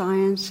our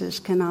sciences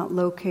cannot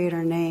locate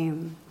or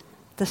name,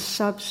 the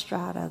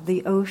substrata,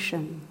 the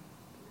ocean,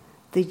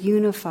 the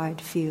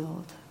unified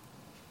field.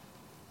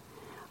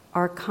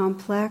 Our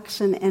complex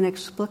and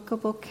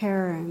inexplicable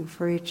caring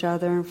for each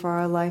other and for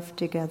our life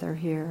together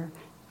here,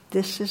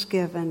 this is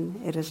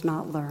given, it is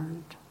not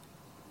learned."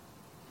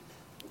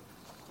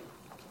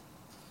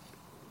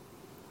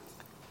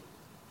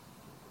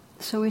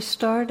 So we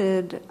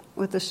started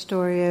with a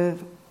story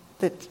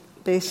that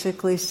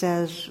basically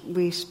says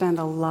we spend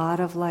a lot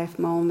of life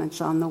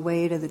moments on the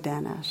way to the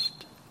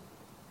dentist.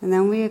 And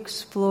then we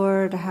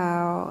explored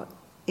how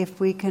if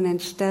we can,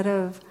 instead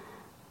of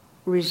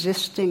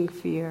resisting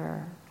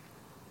fear,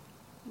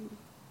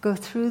 go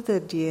through the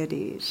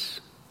deities,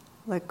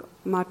 like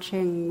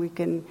Maching, we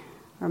can,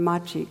 or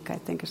Machik, I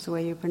think is the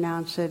way you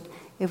pronounce it,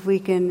 if we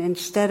can,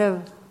 instead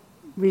of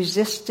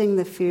resisting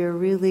the fear,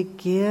 really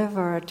give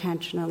our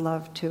attention and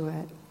love to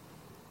it,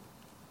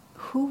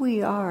 who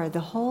we are, the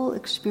whole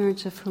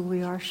experience of who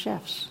we are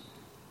shifts.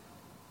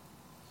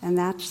 And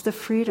that's the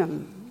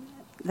freedom.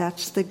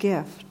 That's the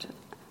gift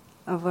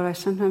of what I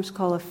sometimes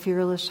call a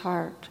fearless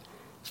heart.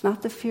 It's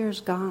not the fear is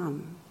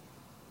gone.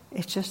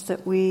 It's just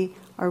that we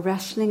are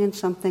resting in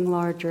something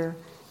larger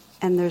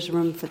and there's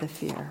room for the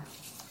fear.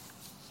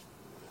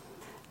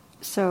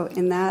 So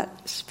in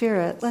that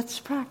spirit, let's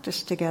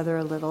practice together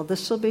a little.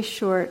 This will be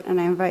short, and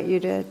I invite you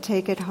to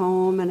take it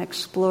home and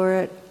explore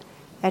it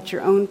at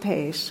your own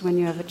pace when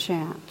you have a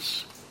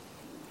chance.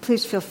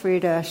 Please feel free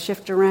to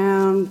shift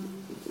around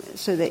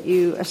so that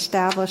you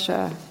establish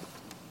a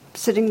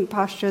sitting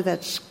posture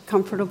that's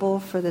comfortable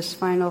for this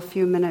final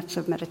few minutes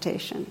of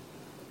meditation.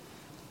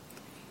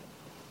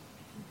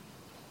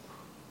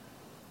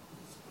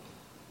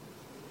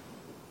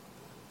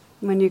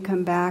 When you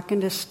come back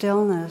into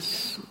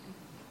stillness,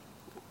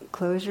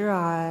 close your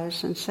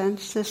eyes and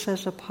sense this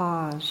as a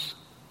pause.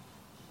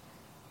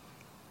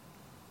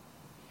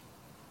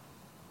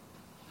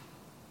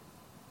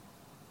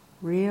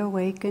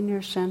 Reawaken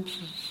your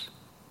senses.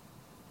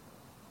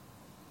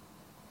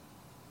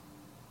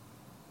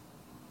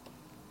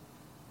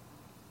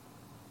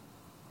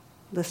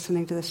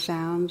 Listening to the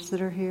sounds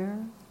that are here.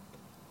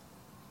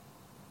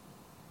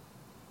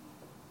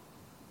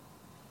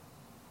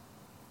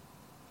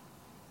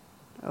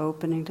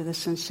 Opening to the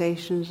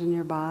sensations in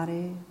your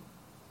body.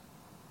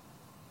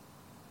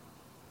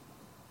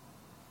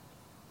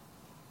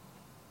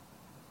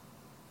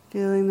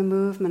 Feeling the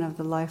movement of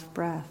the life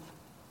breath,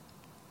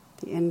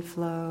 the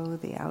inflow,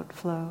 the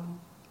outflow.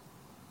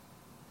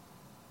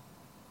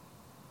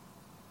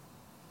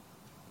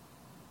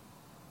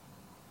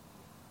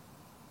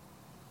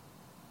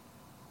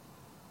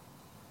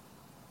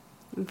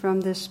 And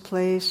from this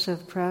place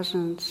of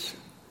presence,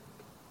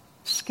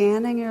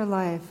 scanning your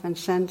life and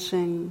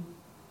sensing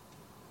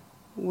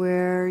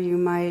where you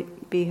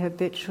might be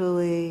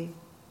habitually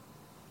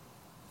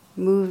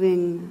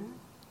moving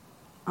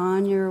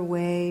on your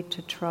way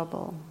to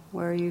trouble,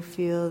 where you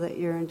feel that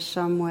you're in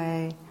some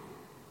way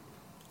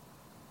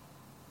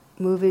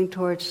moving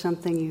towards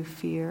something you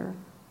fear.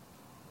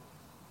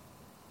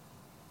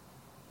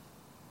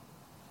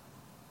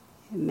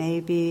 It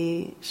may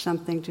be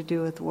something to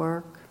do with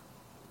work,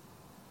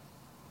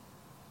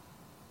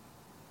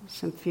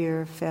 some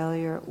fear of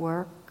failure at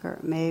work, or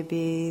it may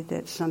be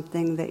that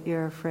something that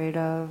you're afraid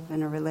of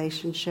in a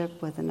relationship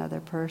with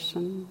another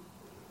person,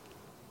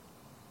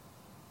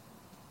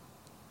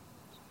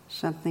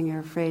 something you're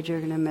afraid you're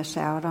going to miss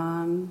out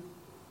on.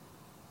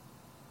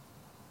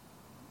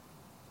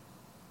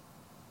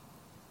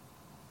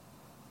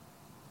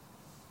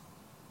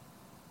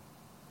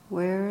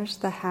 Where is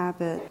the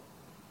habit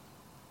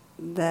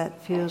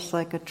that feels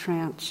like a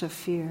trance of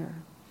fear,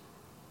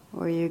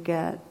 where you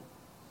get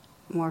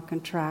more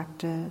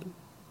contracted,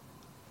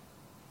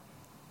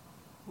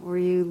 where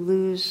you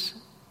lose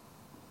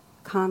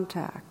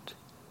contact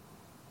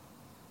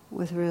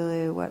with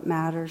really what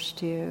matters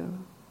to you,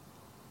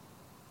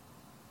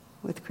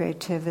 with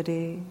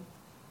creativity,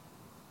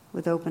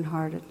 with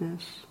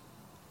open-heartedness?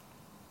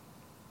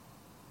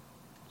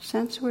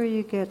 Sense where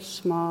you get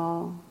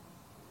small,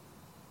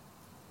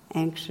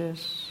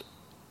 anxious,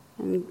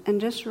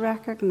 and just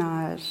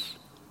recognize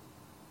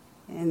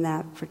in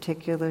that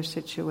particular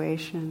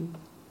situation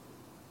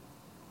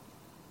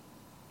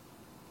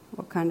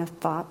what kind of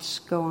thoughts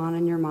go on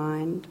in your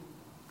mind.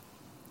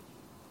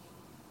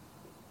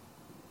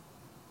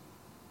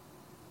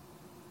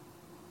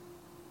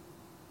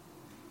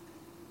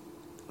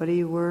 What do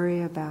you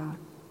worry about?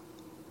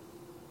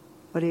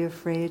 What are you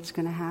afraid is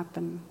going to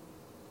happen?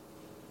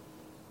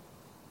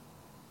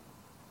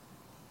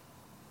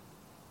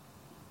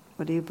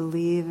 What are you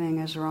believing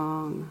is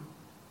wrong?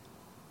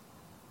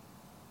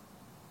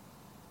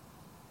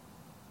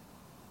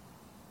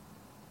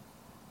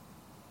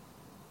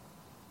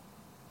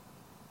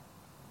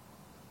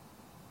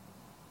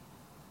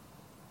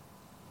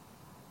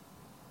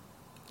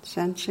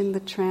 Sensing the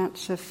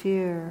trance of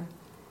fear,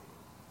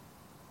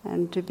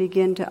 and to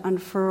begin to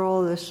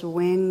unfurl this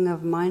wing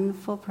of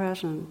mindful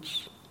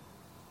presence,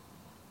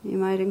 you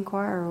might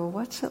inquire, well,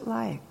 what's it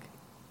like?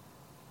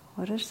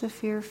 What does the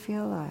fear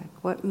feel like?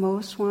 What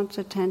most wants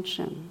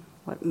attention?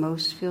 What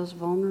most feels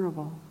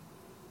vulnerable?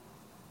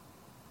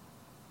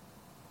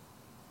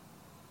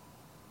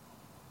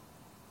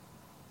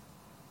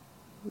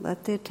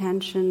 Let the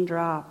attention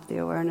drop, the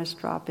awareness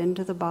drop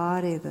into the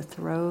body, the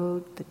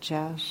throat, the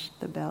chest,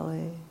 the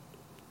belly.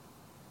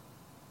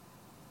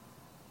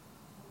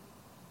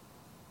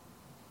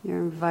 You're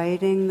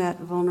inviting that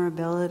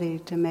vulnerability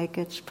to make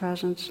its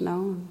presence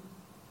known.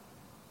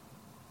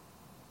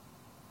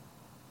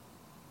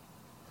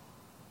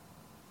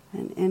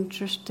 An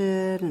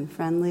interested and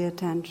friendly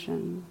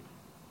attention,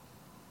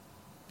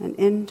 an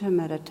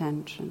intimate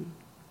attention.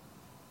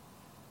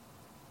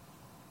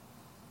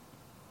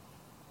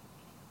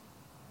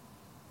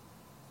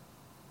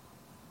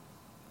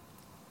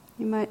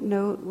 You might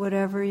note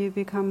whatever you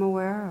become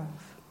aware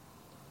of.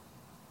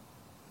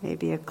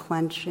 Maybe a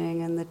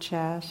clenching in the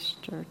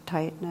chest, or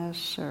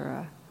tightness, or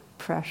a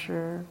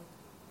pressure,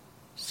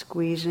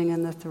 squeezing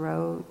in the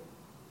throat,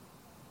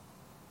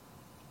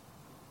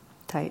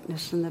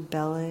 tightness in the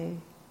belly.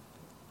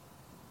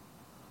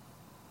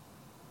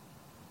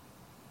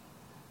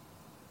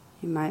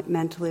 You might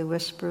mentally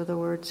whisper the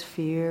words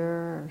fear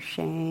or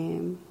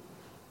shame.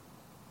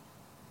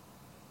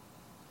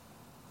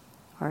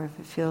 Or if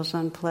it feels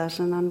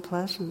unpleasant,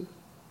 unpleasant.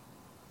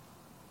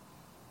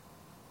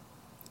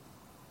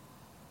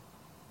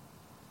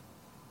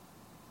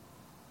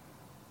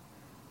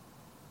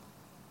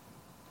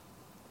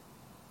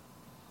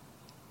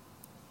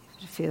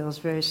 If it feels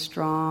very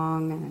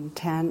strong and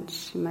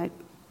intense, you might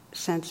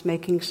sense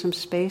making some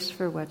space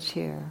for what's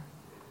here,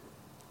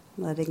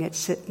 letting it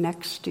sit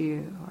next to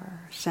you,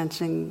 or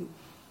sensing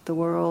the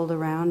world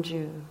around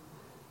you,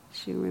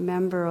 so you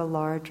remember a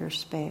larger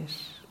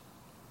space.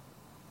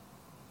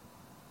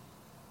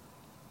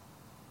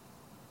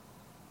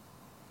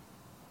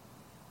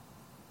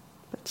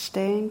 but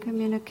stay in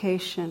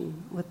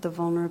communication with the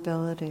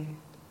vulnerability.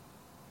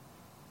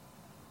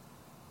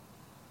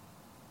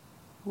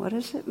 What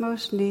does it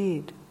most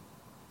need?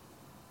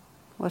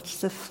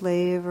 What's the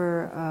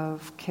flavor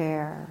of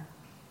care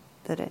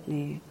that it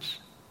needs?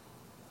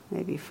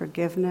 Maybe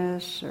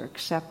forgiveness or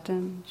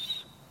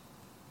acceptance,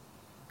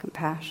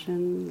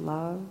 compassion,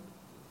 love.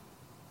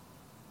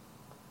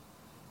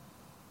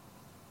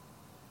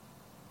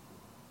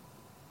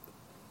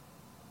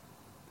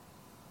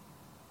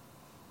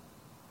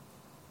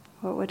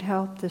 What would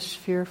help this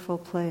fearful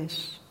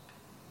place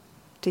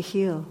to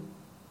heal?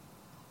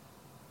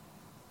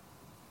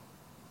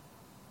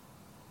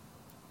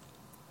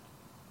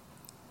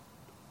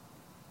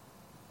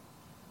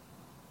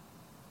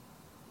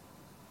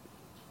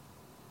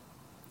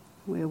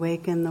 We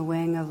awaken the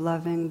wing of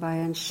loving by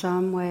in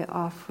some way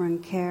offering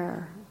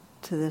care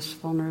to this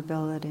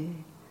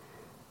vulnerability.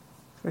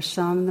 For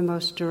some, the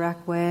most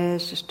direct way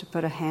is just to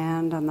put a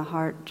hand on the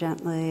heart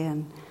gently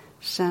and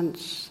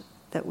sense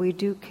that we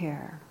do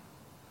care,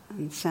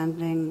 and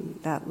sending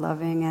that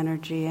loving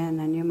energy in.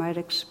 And you might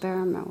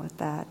experiment with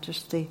that,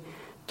 just the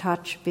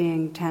touch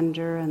being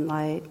tender and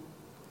light,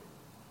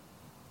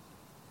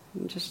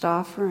 and just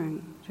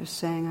offering, just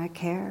saying, I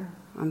care,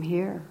 I'm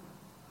here,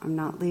 I'm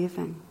not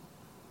leaving.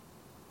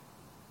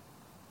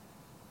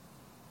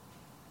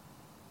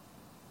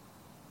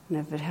 And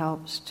if it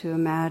helps to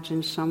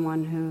imagine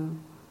someone who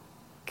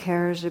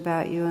cares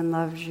about you and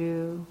loves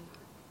you,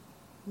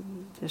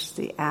 just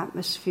the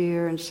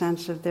atmosphere and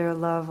sense of their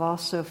love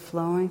also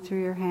flowing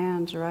through your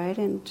hands right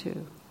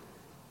into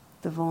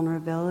the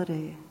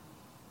vulnerability.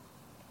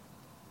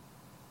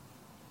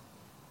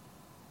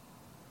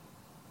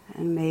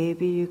 And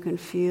maybe you can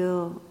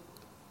feel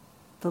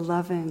the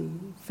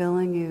loving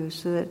filling you,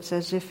 so that it's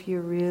as if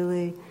you're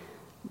really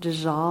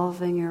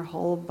dissolving your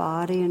whole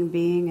body and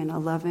being in a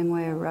loving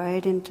way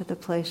right into the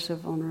place of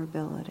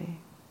vulnerability.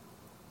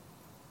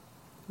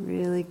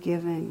 Really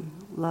giving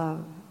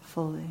love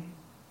fully.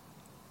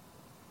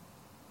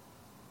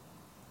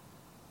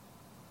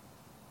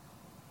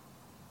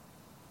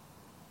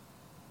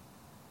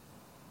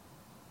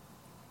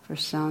 For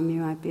some,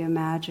 you might be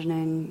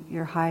imagining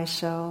your high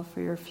self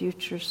or your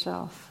future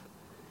self.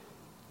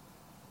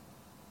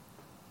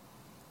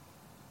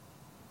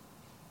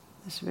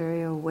 This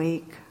very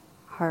awake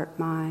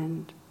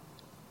heart-mind,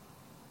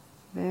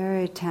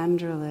 very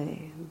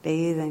tenderly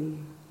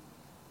bathing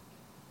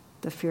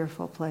the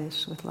fearful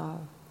place with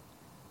love.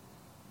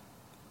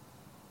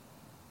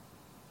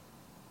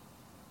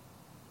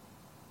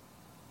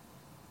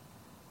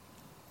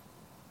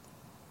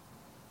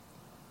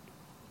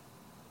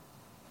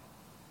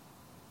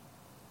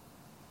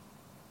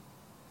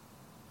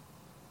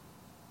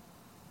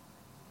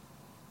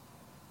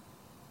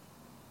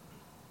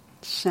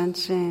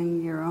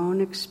 Sensing your own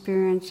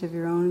experience of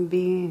your own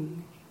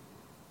being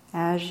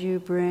as you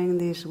bring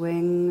these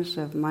wings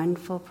of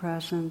mindful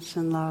presence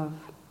and love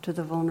to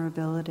the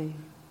vulnerability.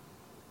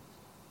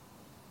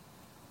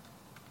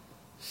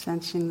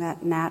 Sensing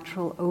that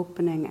natural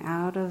opening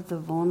out of the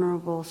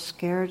vulnerable,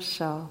 scared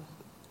self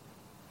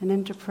and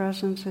into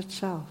presence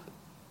itself.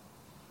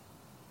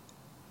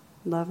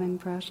 Loving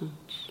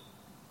presence.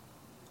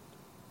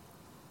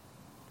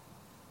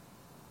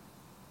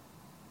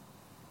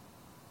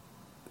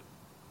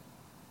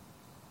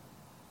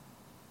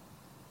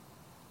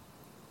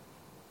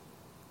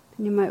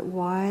 You might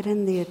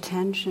widen the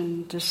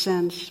attention to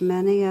sense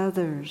many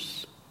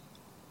others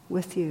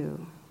with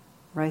you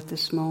right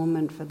this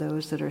moment, for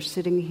those that are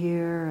sitting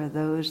here or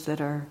those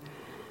that are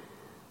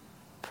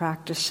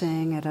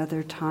practicing at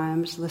other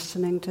times,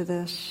 listening to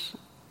this.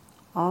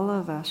 All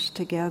of us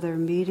together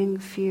meeting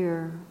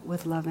fear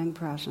with loving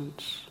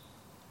presence.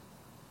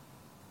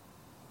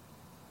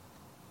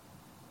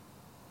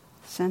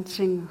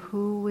 Sensing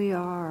who we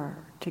are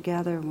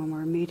together when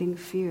we're meeting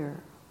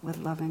fear with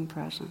loving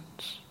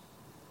presence.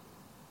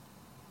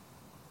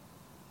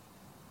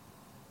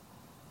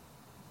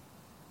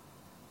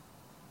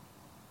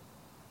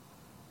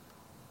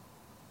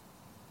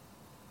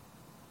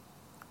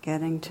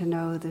 Getting to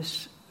know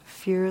this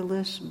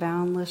fearless,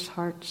 boundless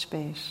heart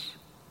space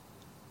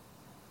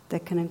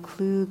that can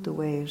include the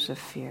waves of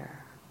fear.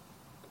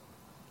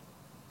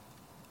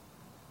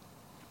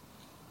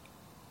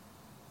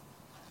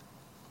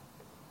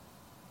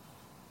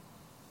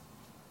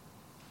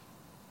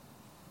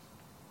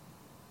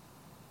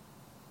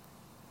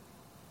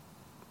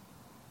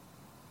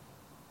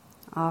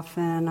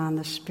 Often on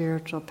the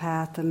spiritual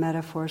path, the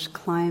metaphor is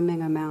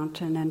climbing a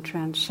mountain and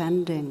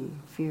transcending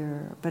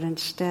fear, but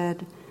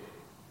instead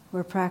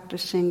we're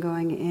practicing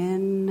going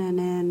in and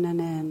in and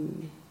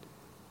in.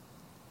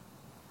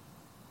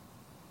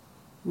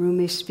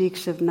 Rumi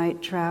speaks of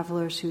night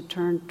travelers who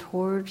turn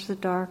towards the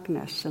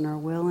darkness and are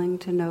willing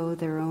to know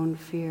their own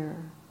fear.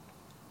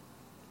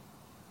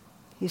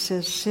 He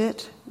says,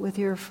 sit with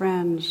your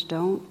friends,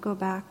 don't go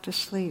back to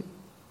sleep.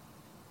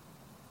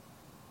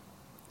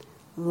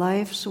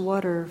 Life's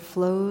water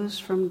flows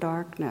from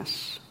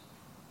darkness.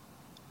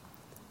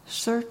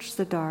 Search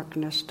the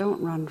darkness,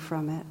 don't run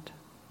from it.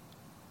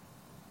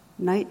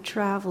 Night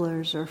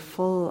travelers are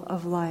full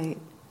of light,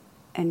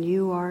 and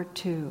you are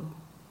too.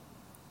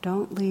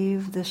 Don't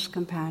leave this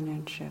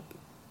companionship.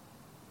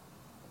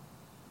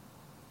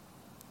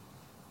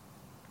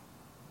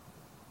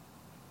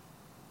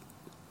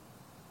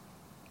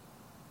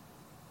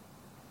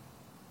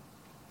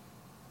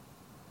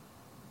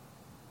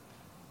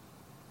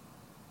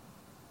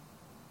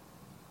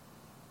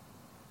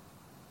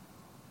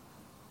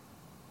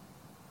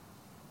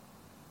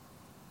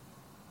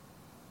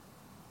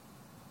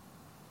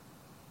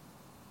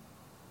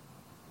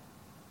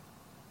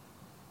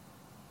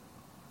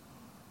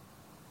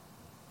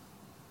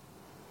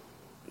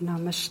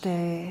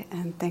 Namaste,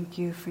 and thank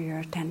you for your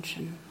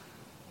attention.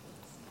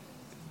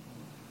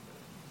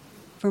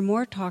 For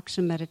more talks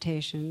and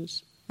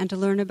meditations, and to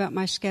learn about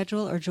my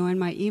schedule or join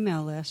my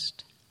email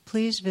list,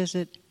 please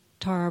visit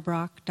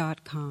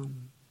tarabrach.com.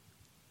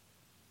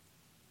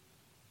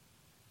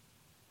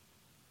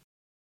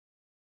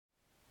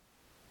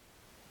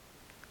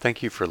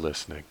 Thank you for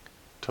listening.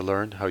 To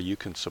learn how you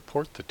can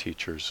support the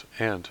teachers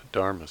and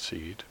Dharma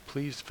Seed,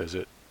 please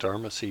visit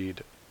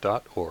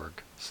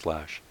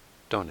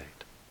dharmaseed.org/donate.